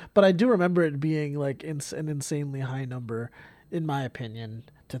was, but I do remember it being like an insanely high number, in my opinion,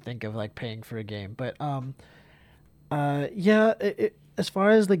 to think of like paying for a game. But yeah, as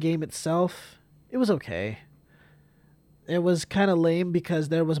far as the game itself, it was okay. It was kind of lame because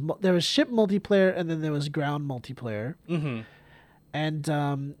there was ship multiplayer and then there was ground multiplayer. Mm-hmm. And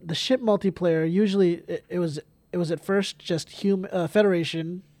the ship multiplayer usually it was at first just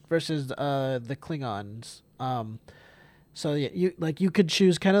Federation versus the Klingons. So yeah, you could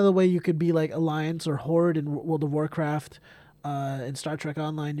choose kind of the way you could be like Alliance or Horde in World of Warcraft. In Star Trek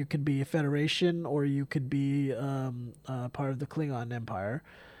Online, you could be a Federation or you could be part of the Klingon Empire.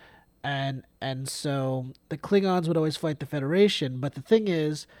 And so the Klingons would always fight the Federation, but the thing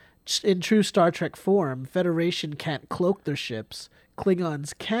is, in true Star Trek form, Federation can't cloak their ships.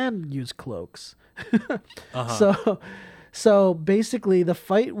 Klingons can use cloaks. Uh-huh. So basically, the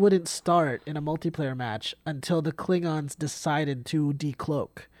fight wouldn't start in a multiplayer match until the Klingons decided to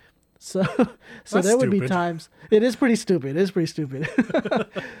decloak. So That's there would be stupid. times. It is pretty stupid. It is pretty stupid.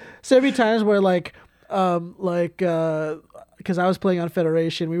 So there'd be times where because I was playing on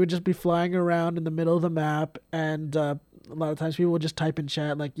Federation, we would just be flying around in the middle of the map, and a lot of times people would just type in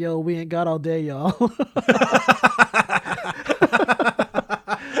chat like, "Yo, we ain't got all day, y'all."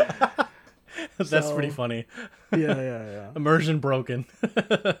 That's So- pretty funny. Yeah. Immersion broken.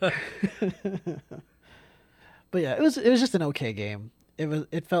 But yeah, it was just an okay game.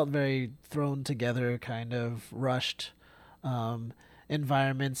 It felt very thrown together, kind of rushed.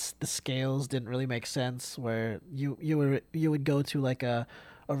 Environments, the scales didn't really make sense. Where you would go to like a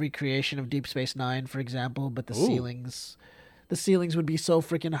recreation of Deep Space Nine, for example, but the Ooh. ceilings would be so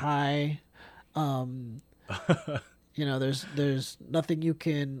freaking high. There's nothing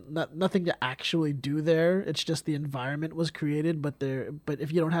nothing to actually do there. It's just the environment was created, but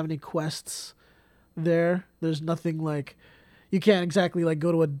if you don't have any quests there's nothing like you can't exactly like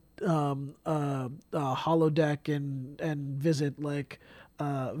go to a holodeck and visit like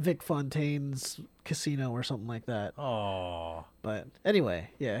Vic Fontaine's casino or something like that. Oh, But anyway,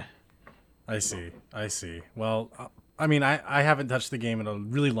 yeah. I see. Well, I mean, I haven't touched the game in a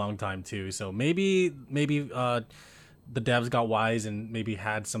really long time too, so maybe the devs got wise and maybe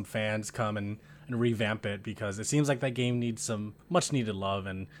had some fans come and revamp it, because it seems like that game needs some much needed love,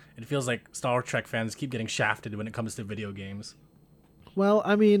 and it feels like Star Trek fans keep getting shafted when it comes to video games. Well,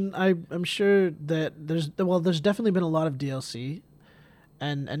 I mean, I'm sure that there's definitely been a lot of DLC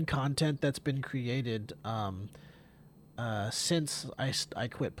and content that's been created since I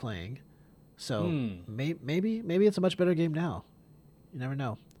quit playing. So maybe it's a much better game now. You never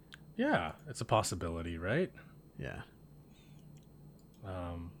know. Yeah, it's a possibility, right? Yeah.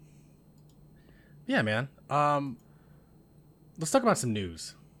 Yeah, man. Let's talk about some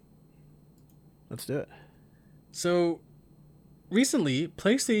news. Let's do it. So, recently,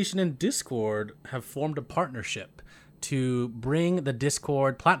 PlayStation and Discord have formed a partnership to bring the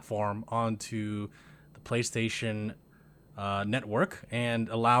Discord platform onto the PlayStation network and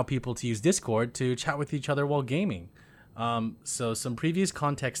allow people to use Discord to chat with each other while gaming. So, some previous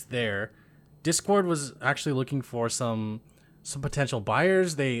context there. Discord was actually looking for some potential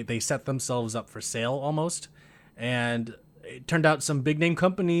buyers. They set themselves up for sale almost, and it turned out some big name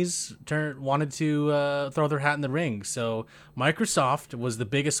companies wanted to throw their hat in the ring. So Microsoft was the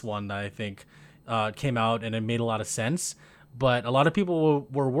biggest one that I think came out, and it made a lot of sense. But a lot of people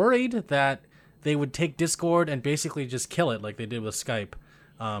were worried that they would take Discord and basically just kill it like they did with Skype.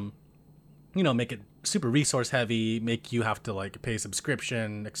 Make it super resource heavy, make you have to like pay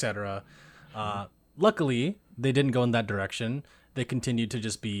subscription, etc. luckily, they didn't go in that direction. They continued to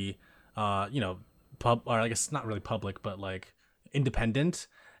just be, or I guess not really public, but like independent.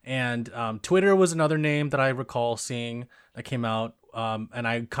 And Twitter was another name that I recall seeing that came out. And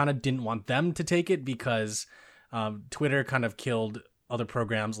I kind of didn't want them to take it because Twitter kind of killed other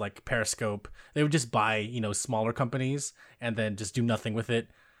programs like Periscope. They would just buy, smaller companies and then just do nothing with it.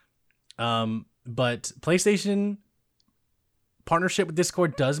 But PlayStation partnership with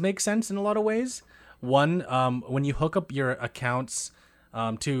Discord does make sense in a lot of ways. One, when you hook up your accounts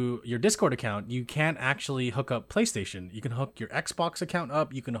to your Discord account, you can't actually hook up PlayStation. You can hook your Xbox account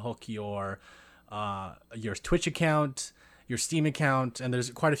up. You can hook your Twitch account, your Steam account, and there's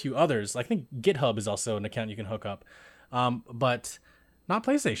quite a few others. I think GitHub is also an account you can hook up, but not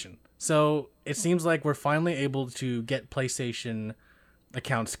PlayStation. So it seems like we're finally able to get PlayStation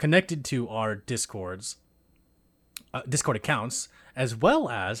accounts connected to our Discord accounts, as well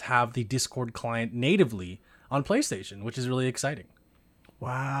as have the Discord client natively on PlayStation, which is really exciting.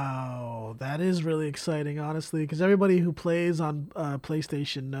 Wow, that is really exciting, honestly, because everybody who plays on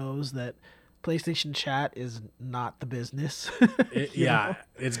PlayStation knows that PlayStation chat is not the business.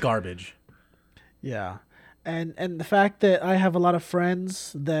 It's garbage. Yeah, and the fact that I have a lot of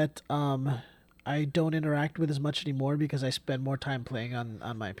friends that I don't interact with as much anymore because I spend more time playing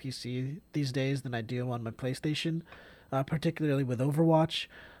on my PC these days than I do on my PlayStation, particularly with Overwatch.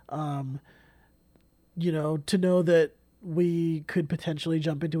 To know that we could potentially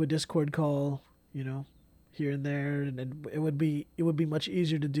jump into a Discord call, here and there, and it would be much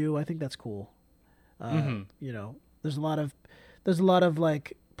easier to do. I think that's cool. There's a lot of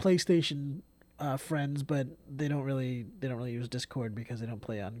like PlayStation friends, but they don't really use Discord because they don't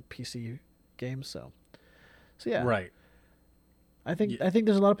play on PC games. So yeah, right. I think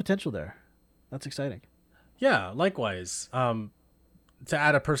there's a lot of potential there. That's exciting. Yeah, likewise. To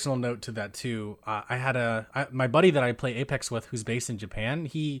add a personal note to that too, I had my buddy that I play Apex with, who's based in Japan.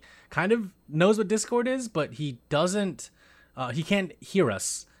 He kind of knows what Discord is, but he doesn't. He can't hear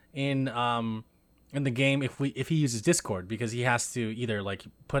us in the game if he uses Discord, because he has to either like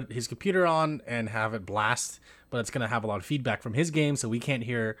put his computer on and have it blast, but it's gonna have a lot of feedback from his game, so we can't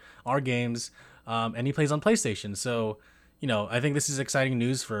hear our games. And he plays on PlayStation, so I think this is exciting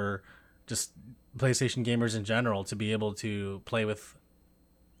news for just PlayStation gamers in general to be able to play with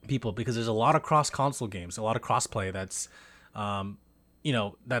people, because there's a lot of cross-console games, a lot of cross-play that's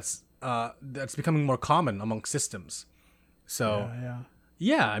that's becoming more common among systems. So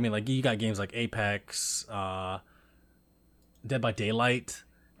yeah, I mean, like, you got games like Apex, Dead by Daylight,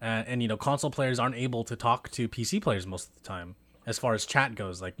 and console players aren't able to talk to PC players most of the time as far as chat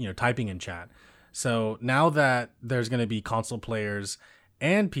goes, like typing in chat. So now that there's going to be console players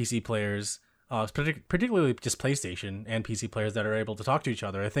and PC players, particularly just PlayStation and PC players that are able to talk to each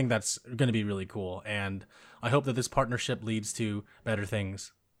other, I think that's going to be really cool. And I hope that this partnership leads to better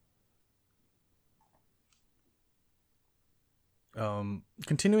things.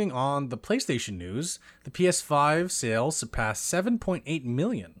 Continuing on the PlayStation news, the PS5 sales surpassed 7.8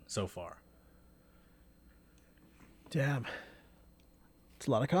 million so far. Damn. It's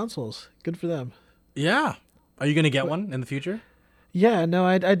a lot of consoles. Good for them. Yeah. Are you going to get one in the future? Yeah, no,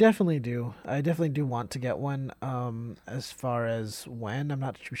 I definitely do. I definitely do want to get one. As far as when, I'm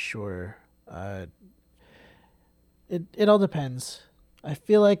not too sure. It all depends. I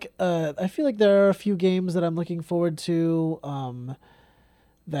feel like there are a few games that I'm looking forward to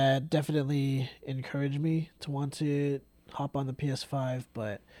that definitely encourage me to want to hop on the PS5,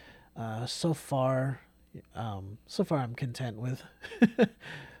 but so far I'm content with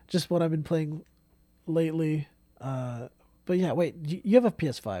just what I've been playing lately. But yeah, wait, you have a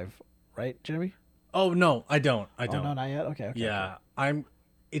PS5, right, Jeremy? Oh no, I don't. Oh, no, not yet. Okay. Yeah, okay.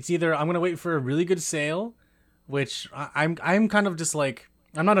 It's either I'm gonna wait for a really good sale, which I'm kind of just like,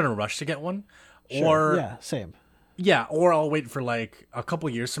 I'm not in a rush to get one, Sure. Yeah, same. Yeah, or I'll wait for like a couple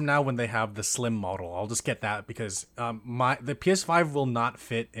years from now when they have the slim model. I'll just get that because the PS5 will not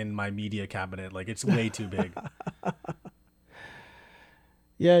fit in my media cabinet. Like, it's way too big.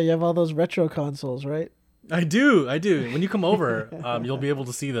 Yeah, you have all those retro consoles, right? I do. When you come over, you'll be able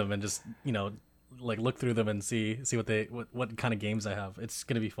to see them and just like look through them and see what kind of games I have. It's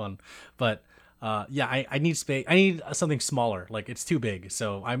gonna be fun. But yeah, I need space. I need something smaller. Like, it's too big.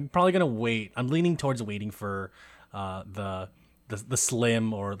 So I'm probably gonna wait. I'm leaning towards waiting for the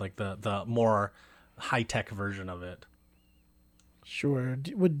slim, or like the more high tech version of it. Sure.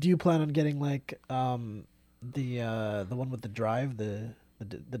 Do you plan on getting like the one with the drive, the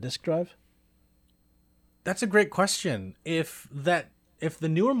disc drive? That's a great question. If the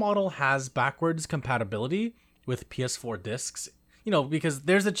newer model has backwards compatibility with PS4 discs, because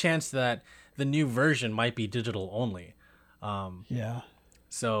there's a chance that the new version might be digital only. Yeah.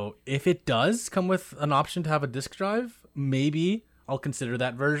 So if it does come with an option to have a disk drive, maybe I'll consider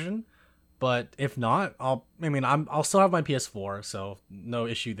that version. But if not, I'll still have my PS4, so no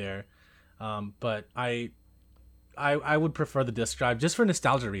issue there. But I would prefer the disk drive just for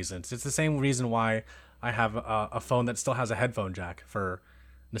nostalgia reasons. It's the same reason why I have a phone that still has a headphone jack, for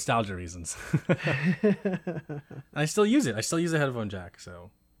nostalgia reasons. I still use it. I still use a headphone jack. So,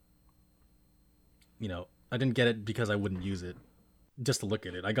 I didn't get it because I wouldn't use it just to look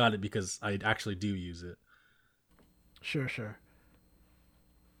at it. I got it because I actually do use it. Sure.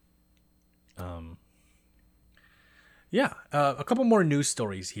 Yeah, a couple more news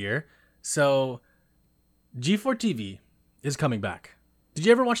stories here. So, G4 TV is coming back. Did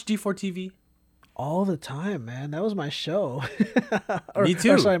you ever watch G4 TV? All the time, man. That was my show. Me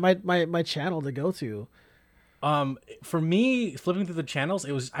too. Sorry, my channel to go to. For me, flipping through the channels,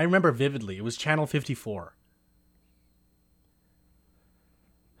 I remember vividly. It was channel 54.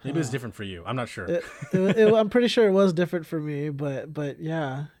 Maybe it was different for you. I'm not sure. I'm pretty sure it was different for me, but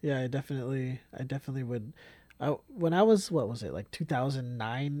yeah, I definitely would. When I was, what was it, like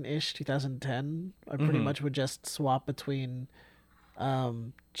 2009-ish, 2010, I pretty much would just swap between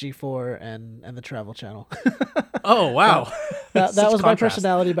G4 and the Travel Channel. Oh, wow. That was my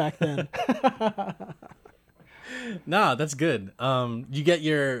personality back then. Nah, that's good. You get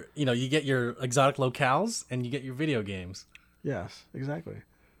your exotic locales and you get your video games. Yes, exactly.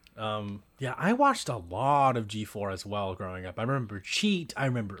 Yeah, I watched a lot of G4 as well growing up. I remember Cheat, I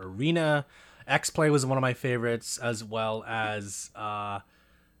remember Arena, X-Play was one of my favorites, as well as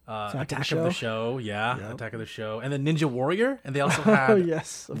Attack of the Show. Yeah, yep. Attack of the Show. And then Ninja Warrior, and they also had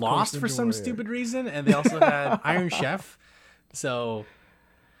Lost for some stupid reason, and they also had Iron Chef. So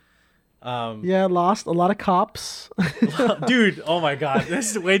yeah, Lost, a lot of cops. Dude, oh my god,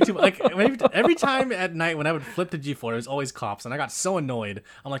 this is way too every time at night when I would flip to G4, it was always cops, and I got so annoyed.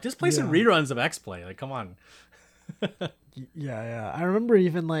 I'm like, just play some reruns of X-Play, like, come on. Yeah. I remember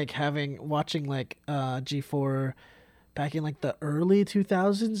even like watching G4 back in like the early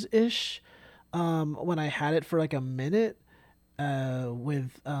 2000s ish, when I had it for like a minute,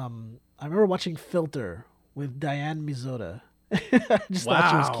 with I remember watching Filter with Diane Mizota. I just thought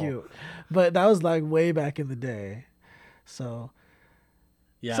she was cute, but that was like way back in the day. So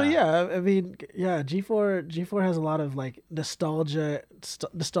yeah, I mean, yeah, G4 has a lot of like nostalgic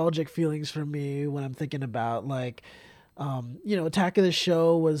feelings for me when I'm thinking about like, Attack of the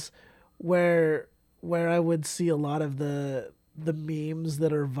Show was where I would see a lot of the memes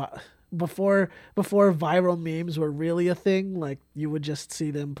that are before viral memes were really a thing. Like, you would just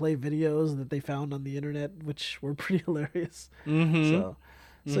see them play videos that they found on the internet, which were pretty hilarious. So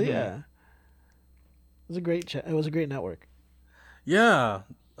yeah, it was a great it was a great network. Yeah,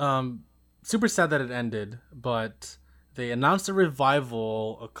 super sad that it ended, but they announced a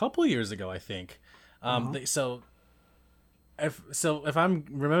revival a couple years ago, I think. If I'm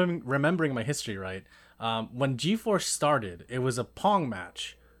remembering my history right, when G4 started, it was a Pong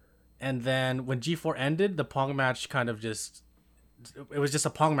match, and then when G4 ended, the Pong match it was just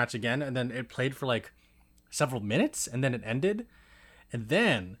a Pong match again, and then it played for like several minutes, and then it ended, and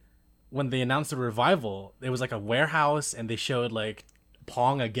then when they announced the revival, it was like a warehouse, and they showed like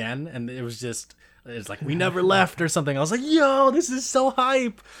Pong again, and it's like, we never left or something. I was like, yo, this is so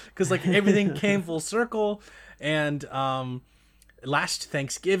hype, because like everything came full circle. And last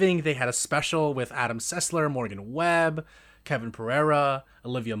Thanksgiving, they had a special with Adam Sessler, Morgan Webb, Kevin Pereira,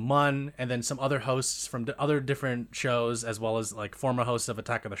 Olivia Munn, and then some other hosts from other different shows, as well as like former hosts of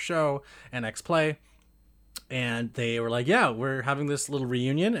Attack of the Show and X-Play. And they were like, yeah, we're having this little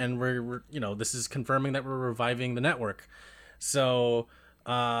reunion, and we're this is confirming that we're reviving the network. So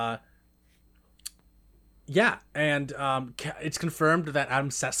yeah, and it's confirmed that Adam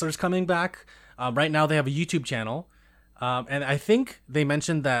Sessler's coming back. Right now they have a YouTube channel, and I think they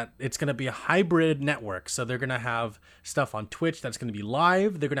mentioned that it's going to be a hybrid network. So they're going to have stuff on Twitch that's going to be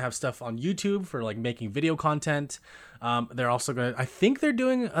live. They're going to have stuff on YouTube for like making video content. They're also going to, I think they're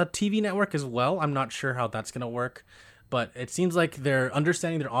doing a TV network as well. I'm not sure how that's going to work, but it seems like they're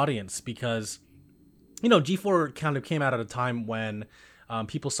understanding their audience, because, G4 kind of came out at a time when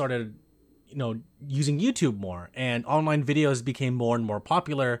people started, using YouTube more, and online videos became more and more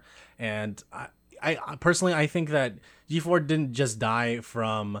popular. And I personally, I think that G4 didn't just die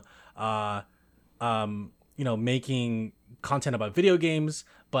from, making content about video games,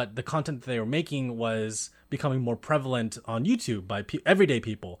 but the content that they were making was becoming more prevalent on YouTube by everyday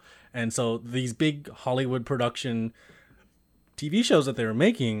people. And so these big Hollywood production TV shows that they were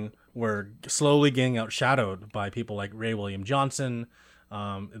making were slowly getting outshadowed by people like Ray William Johnson,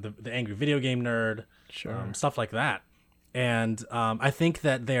 the Angry Video Game Nerd, stuff like that. And I think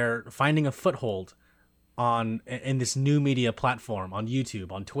that they're finding a foothold in this new media platform, on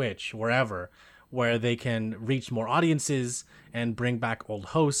YouTube, on Twitch, wherever, where they can reach more audiences and bring back old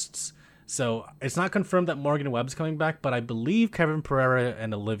hosts. So it's not confirmed that Morgan Webb's coming back, but I believe Kevin Pereira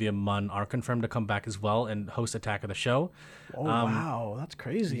and Olivia Munn are confirmed to come back as well and host Attack of the Show. Oh, wow, that's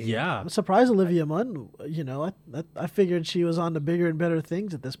crazy. Yeah. I'm surprised Olivia Munn, you know, I figured she was on to bigger and better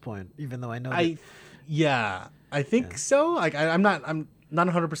things at this point, even though I know I think so. Like I'm not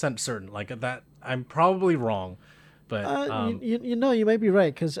 100% certain. Like that, I'm probably wrong, but you know, you might be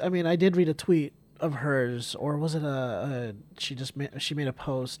right, because I mean, I did read a tweet of hers, or was it she made a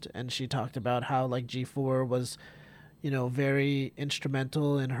post and she talked about how like G4 was, you know, very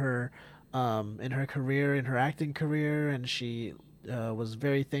instrumental in her career, in her acting career, and she was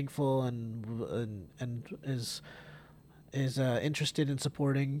very thankful and is interested in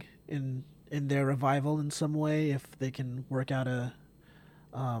supporting in their revival in some way if they can work out a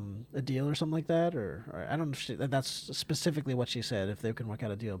deal or something like that, or I don't know if that's specifically what she said, if they can work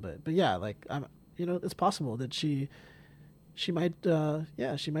out a deal, but yeah, like you know, it's possible that she might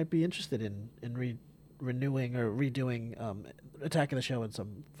she might be interested in renewing or redoing Attack of the Show in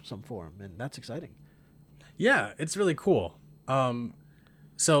some form, and that's exciting. Yeah, it's really cool.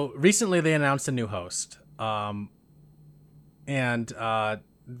 So recently they announced a new host, and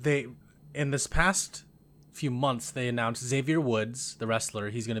they, in this past few months, they announced Xavier Woods, the wrestler.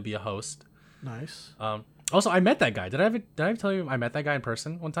 He's going to be a host. Nice. Also, I met that guy. Did I tell you I met that guy in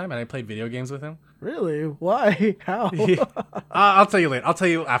person one time and I played video games with him? Really? Why? How? I'll tell you later. I'll tell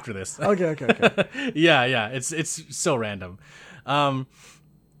you after this. Okay. Yeah. It's so random. They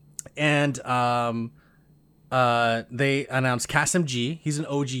announced Kasim G. He's an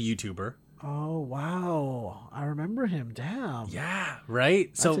OG YouTuber. Oh, wow. I remember him. Damn. Yeah, right?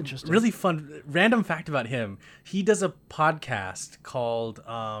 That's so interesting. Really fun random fact about him. He does a podcast called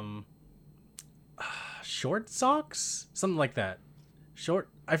Short Socks? Something like that.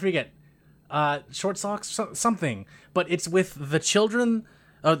 I forget. Short Socks? Something. But it's with the children,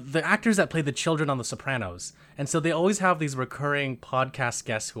 the actors that play the children on The Sopranos. And so they always have these recurring podcast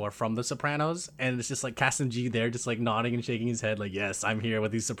guests who are from The Sopranos. And it's just like Kasim G there, just like nodding and shaking his head like, yes, I'm here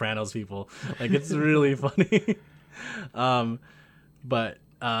with these Sopranos people. Like, it's really funny. But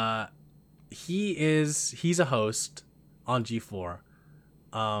he's a host on G4.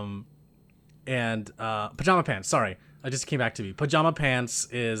 And Pajama Pants, sorry, I just came back to me. Pajama Pants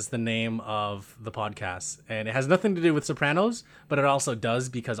is the name of the podcast, and it has nothing to do with Sopranos, but it also does,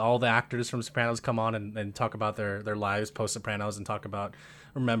 because all the actors from Sopranos come on and talk about their lives post Sopranos and talk about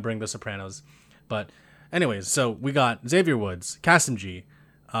remembering the Sopranos. But anyways, so we got Xavier Woods, Kasim G,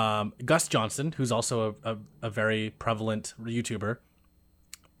 Gus Johnson, who's also a very prevalent YouTuber,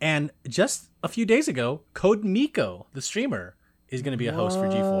 and just a few days ago, Code Miko, the streamer, is going to be a host for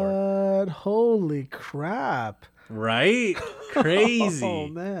G4. Holy crap. Right? Crazy. Oh,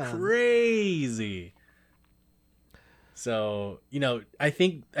 man. Crazy. So, you know, I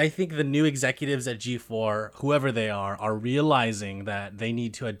think the new executives at G4, whoever they are realizing that they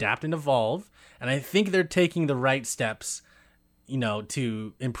need to adapt and evolve. And I think they're taking the right steps, you know,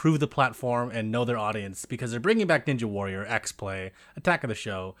 to improve the platform and know their audience, because they're bringing back Ninja Warrior, X-Play, Attack of the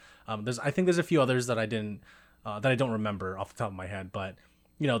Show. I think there's a few others that I don't remember off the top of my head, but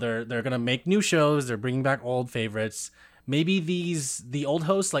you know, they're gonna make new shows. They're bringing back old favorites. Maybe the old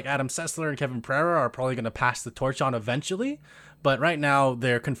hosts like Adam Sessler and Kevin Pereira are probably gonna pass the torch on eventually, but right now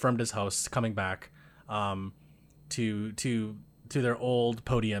they're confirmed as hosts coming back to their old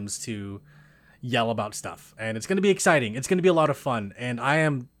podiums to yell about stuff, and it's gonna be exciting. It's gonna be a lot of fun, and I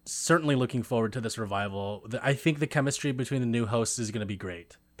am certainly looking forward to this revival. I think the chemistry between the new hosts is gonna be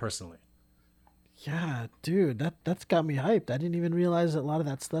great, personally. Yeah, dude, that's got me hyped. I didn't even realize that a lot of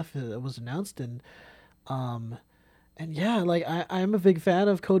that stuff was announced, and yeah, like I'm a big fan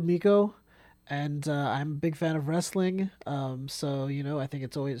of Code Miko, and I'm a big fan of wrestling. So you know, I think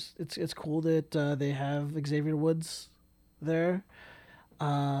it's cool that they have Xavier Woods there,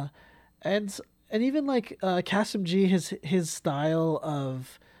 and even like Kasim G, his style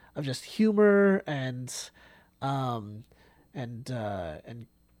of just humor and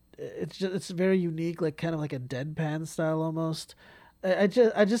it's very unique, like kind of like a deadpan style almost. I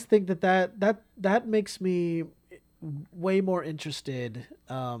just think that makes me way more interested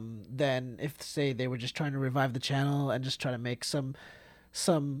than if, say, they were just trying to revive the channel and just try to make some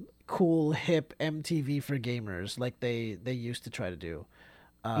cool hip MTV for gamers like they used to try to do.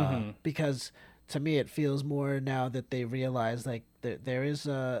 Because to me it feels more now that they realize like there is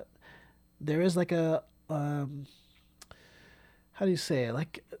like a how do you say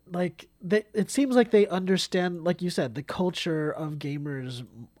it? It seems like they understand, like you said, the culture of gamers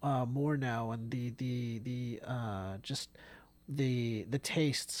more now, and the just the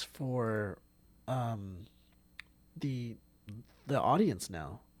tastes for um the the audience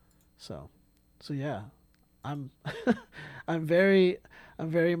now. So yeah, I'm I'm very I'm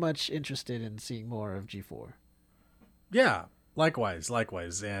very much interested in seeing more of G4. Yeah, likewise,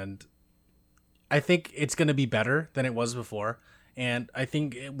 and I think it's going to be better than it was before, and I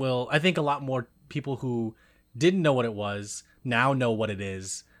think it will. I think a lot more people who didn't know what it was now know what it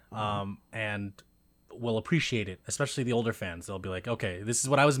is, and will appreciate it. Especially the older fans, they'll be like, "Okay, this is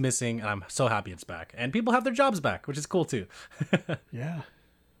what I was missing, and I'm so happy it's back." And people have their jobs back, which is cool too. Yeah.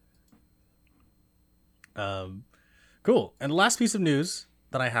 Cool. And the last piece of news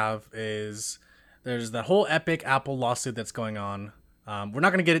that I have is there's the whole Epic Apple lawsuit that's going on. We're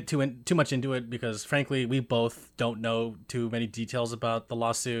not going to get it too much into it because, frankly, we both don't know too many details about the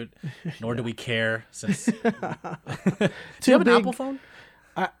lawsuit, nor do we care. Since do you have an Apple phone?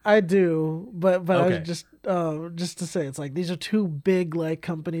 I do, but Okay. I was just to say, it's like these are two big like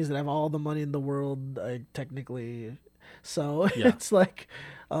companies that have all the money in the world, technically. So Yeah. it's like,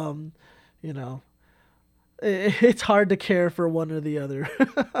 you know, it's hard to care for one or the other.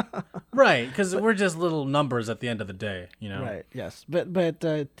 Right, because we're just little numbers at the end of the day, you know? Right. Yes. But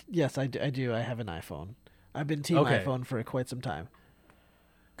yes, I do. I have an iPhone. I've been team Okay. iPhone for quite some time.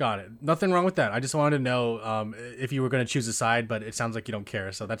 Got it. Nothing wrong with that. I just wanted to know if you were going to choose a side, but it sounds like you don't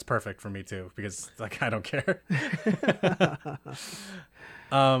care, so that's perfect for me too, because like I don't care.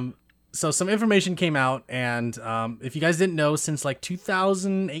 So some information came out, and if you guys didn't know, since like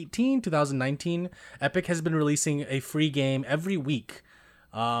 2018, 2019, Epic has been releasing a free game every week.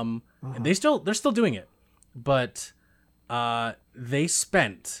 And they're still doing it, but they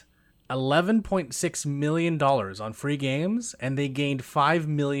spent $11.6 million on free games, and they gained 5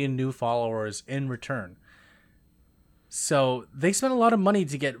 million new followers in return. So they spent a lot of money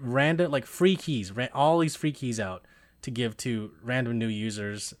to get random, like free keys, all these free keys out to give to random new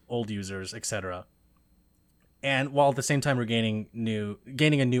users, old users, etc. And while at the same time we're gaining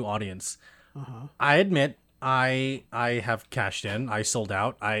a new audience. I admit I have cashed in. I sold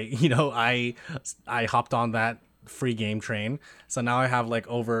out. I hopped on that free game train. So now I have like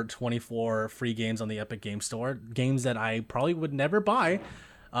over 24 free games on the Epic Game Store, games that I probably would never buy.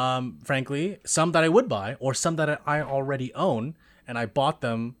 Frankly, some that I would buy, or some that I already own, and I bought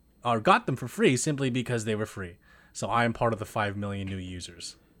them or got them for free simply because they were free. So I am part of the 5 million new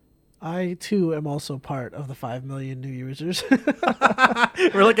users. I too am also part of the 5 million new users.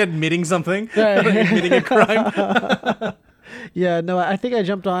 We're like admitting something, admitting a crime. Yeah, no, I think I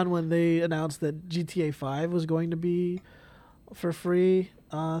jumped on when they announced that GTA 5 was going to be for free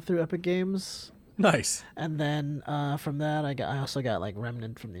through Epic Games. Nice. And then from that, I also got like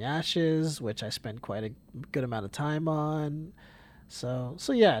Remnant from the Ashes, which I spent quite a good amount of time on. So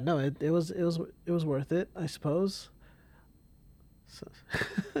yeah, no, it was worth it, I suppose. So.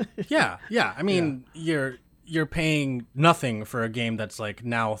 Yeah. I mean, you're paying nothing for a game that's like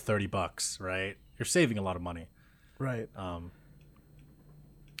now $30, right? You're saving a lot of money. Right.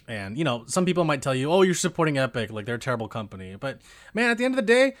 And some people might tell you, "Oh, you're supporting Epic, like they're a terrible company." But man, at the end of the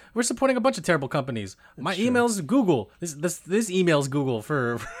day, we're supporting a bunch of terrible companies. My email's Google. This email's Google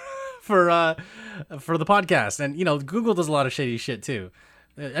for the podcast, and Google does a lot of shady shit too.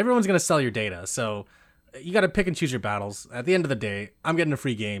 Everyone's gonna sell your data, so you got to pick and choose your battles. At the end of the day, I'm getting a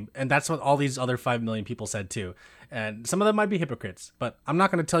free game, and that's what all these other 5 million people said too. And some of them might be hypocrites, but I'm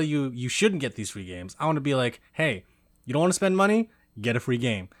not going to tell you shouldn't get these free games. I want to be like, hey, you don't want to spend money? Get a free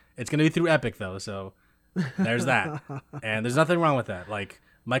game. It's going to be through Epic though, so there's that. And there's nothing wrong with that. Like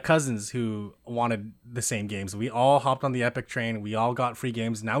my cousins who wanted the same games, we all hopped on the Epic train. We all got free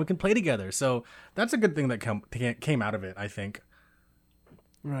games. Now we can play together. So that's a good thing that came out of it, I think.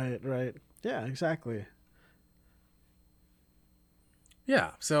 Right. Yeah, exactly.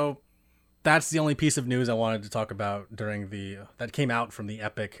 Yeah, so that's the only piece of news I wanted to talk about that came out from the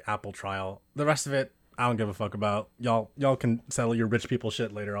Epic Apple trial. The rest of it, I don't give a fuck about. Y'all can settle your rich people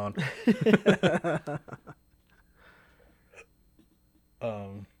shit later on.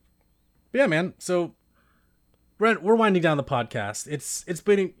 But yeah, man. So we're winding down the podcast. It's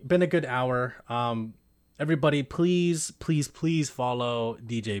been a good hour. Everybody, please follow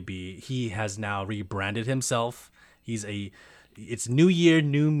DJB. He has now rebranded himself. It's new year,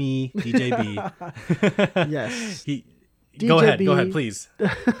 new me, DJB. Yes. Go ahead, please.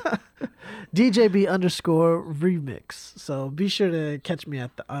 DJB _remix. So be sure to catch me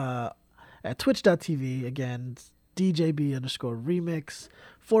at twitch.tv. Again, DJB _remix,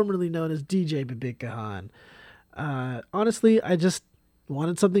 formerly known as DJ Babikahan. Honestly, I just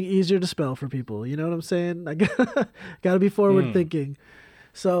wanted something easier to spell for people. You know what I'm saying? I gotta be forward thinking.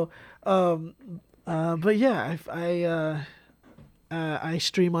 So, but yeah, I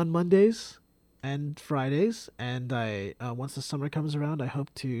stream on Mondays and Fridays, and I once the summer comes around, I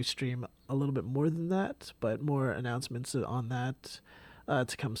hope to stream a little bit more than that, but more announcements on that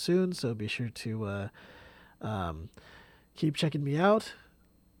to come soon. So be sure to keep checking me out.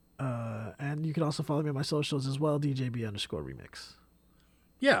 And you can also follow me on my socials as well, DJB_remix.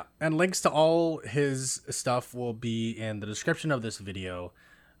 Yeah, and links to all his stuff will be in the description of this video.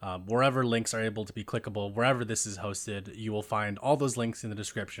 Wherever links are able to be clickable, wherever this is hosted, you will find all those links in the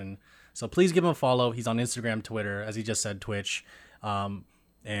description. So please give him a follow. He's on Instagram, Twitter, as he just said, Twitch.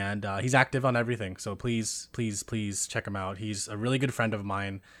 And he's active on everything. So please check him out. He's a really good friend of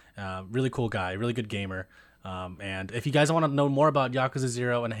mine. Really cool guy, really good gamer. And if you guys want to know more about Yakuza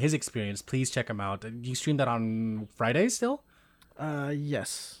 0 and his experience, please check him out. You stream that on Fridays still?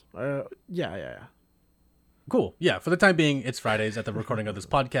 Yes. Yeah. Cool. Yeah, for the time being, it's Fridays at the recording of this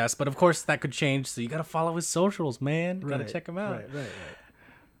podcast. But of course, that could change. So you got to follow his socials, man. Got to check him out. Right.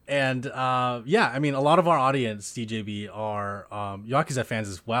 And yeah, I mean, a lot of our audience, DJB, are Yakuza fans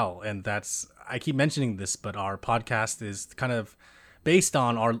as well. And I keep mentioning this, but our podcast is kind of based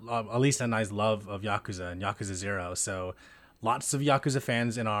on our Elisa and I's love of Yakuza and Yakuza 0. So lots of Yakuza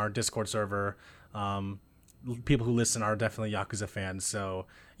fans in our Discord server. People who listen are definitely Yakuza fans. So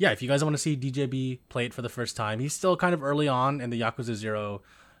yeah, if you guys want to see DJB play it for the first time, he's still kind of early on in the Yakuza 0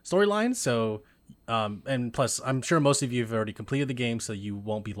 storyline. So, and plus, I'm sure most of you have already completed the game, so you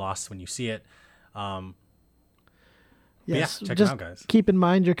won't be lost when you see it. Yes, yeah, check just it out, guys. Keep in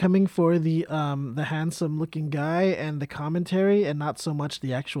mind you're coming for the handsome looking guy and the commentary, and not so much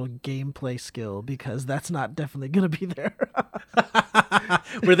the actual gameplay skill, because that's not definitely gonna be there.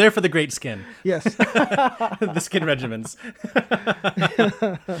 We're there for the great skin. Yes, the skin regimens.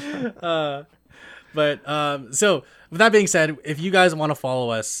 So with that being said, if you guys want to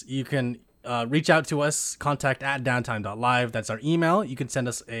follow us, you can reach out to us, contact@downtime.live. That's our email. You can send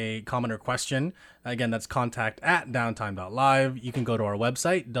us a comment or question. Again, that's contact@downtime.live. You can go to our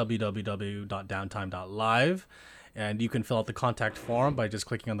website, www.downtime.live, and you can fill out the contact form by just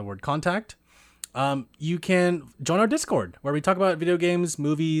clicking on the word contact. You can join our Discord, where we talk about video games,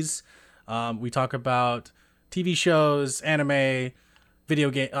 movies. We talk about TV shows, anime,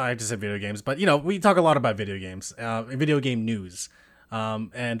 video game. I just said video games, but we talk a lot about video games, video game news.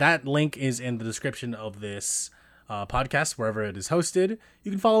 And that link is in the description of this podcast, wherever it is hosted.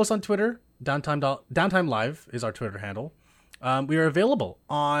 You can follow us on Twitter. Downtime Live is our Twitter handle. We are available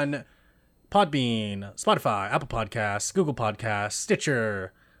on Podbean, Spotify, Apple Podcasts, Google Podcasts,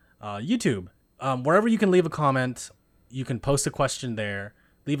 Stitcher, YouTube. Wherever you can leave a comment, you can post a question there,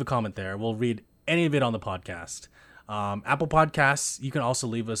 leave a comment there. We'll read any of it on the podcast. Apple Podcasts, you can also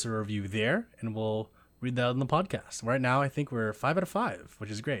leave us a review there, and we'll read that on the podcast. Right now, I think we're 5 out of 5,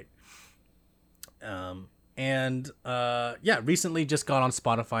 which is great. Recently just got on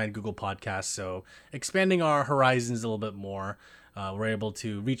Spotify and Google Podcasts, so expanding our horizons a little bit more. We're able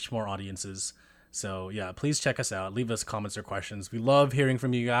to reach more audiences. So yeah, please check us out. Leave us comments or questions. We love hearing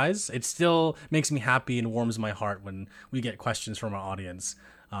from you guys. It still makes me happy and warms my heart when we get questions from our audience.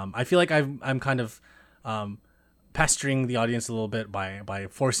 I feel like I'm kind of pestering the audience a little bit by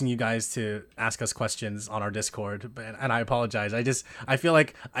forcing you guys to ask us questions on our Discord, and I apologize. I feel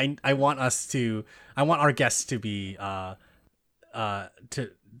like I want our guests to be to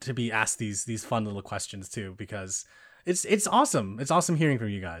be asked these fun little questions too, because it's awesome. It's awesome hearing from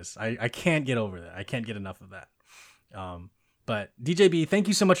you guys. I can't get over that. I can't get enough of that. But DJB, thank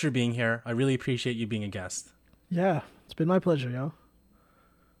you so much for being here. I really appreciate you being a guest. Yeah, it's been my pleasure, yo.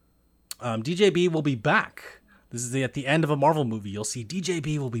 DJB will be back. This is at the end of a Marvel movie. You'll see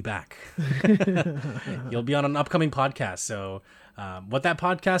DJB will be back. You'll be on an upcoming podcast. So what that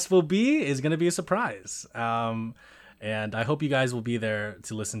podcast will be is going to be a surprise. And I hope you guys will be there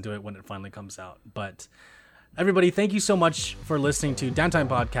to listen to it when it finally comes out. But everybody, thank you so much for listening to Downtime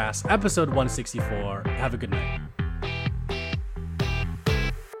Podcast, episode 164. Have a good night.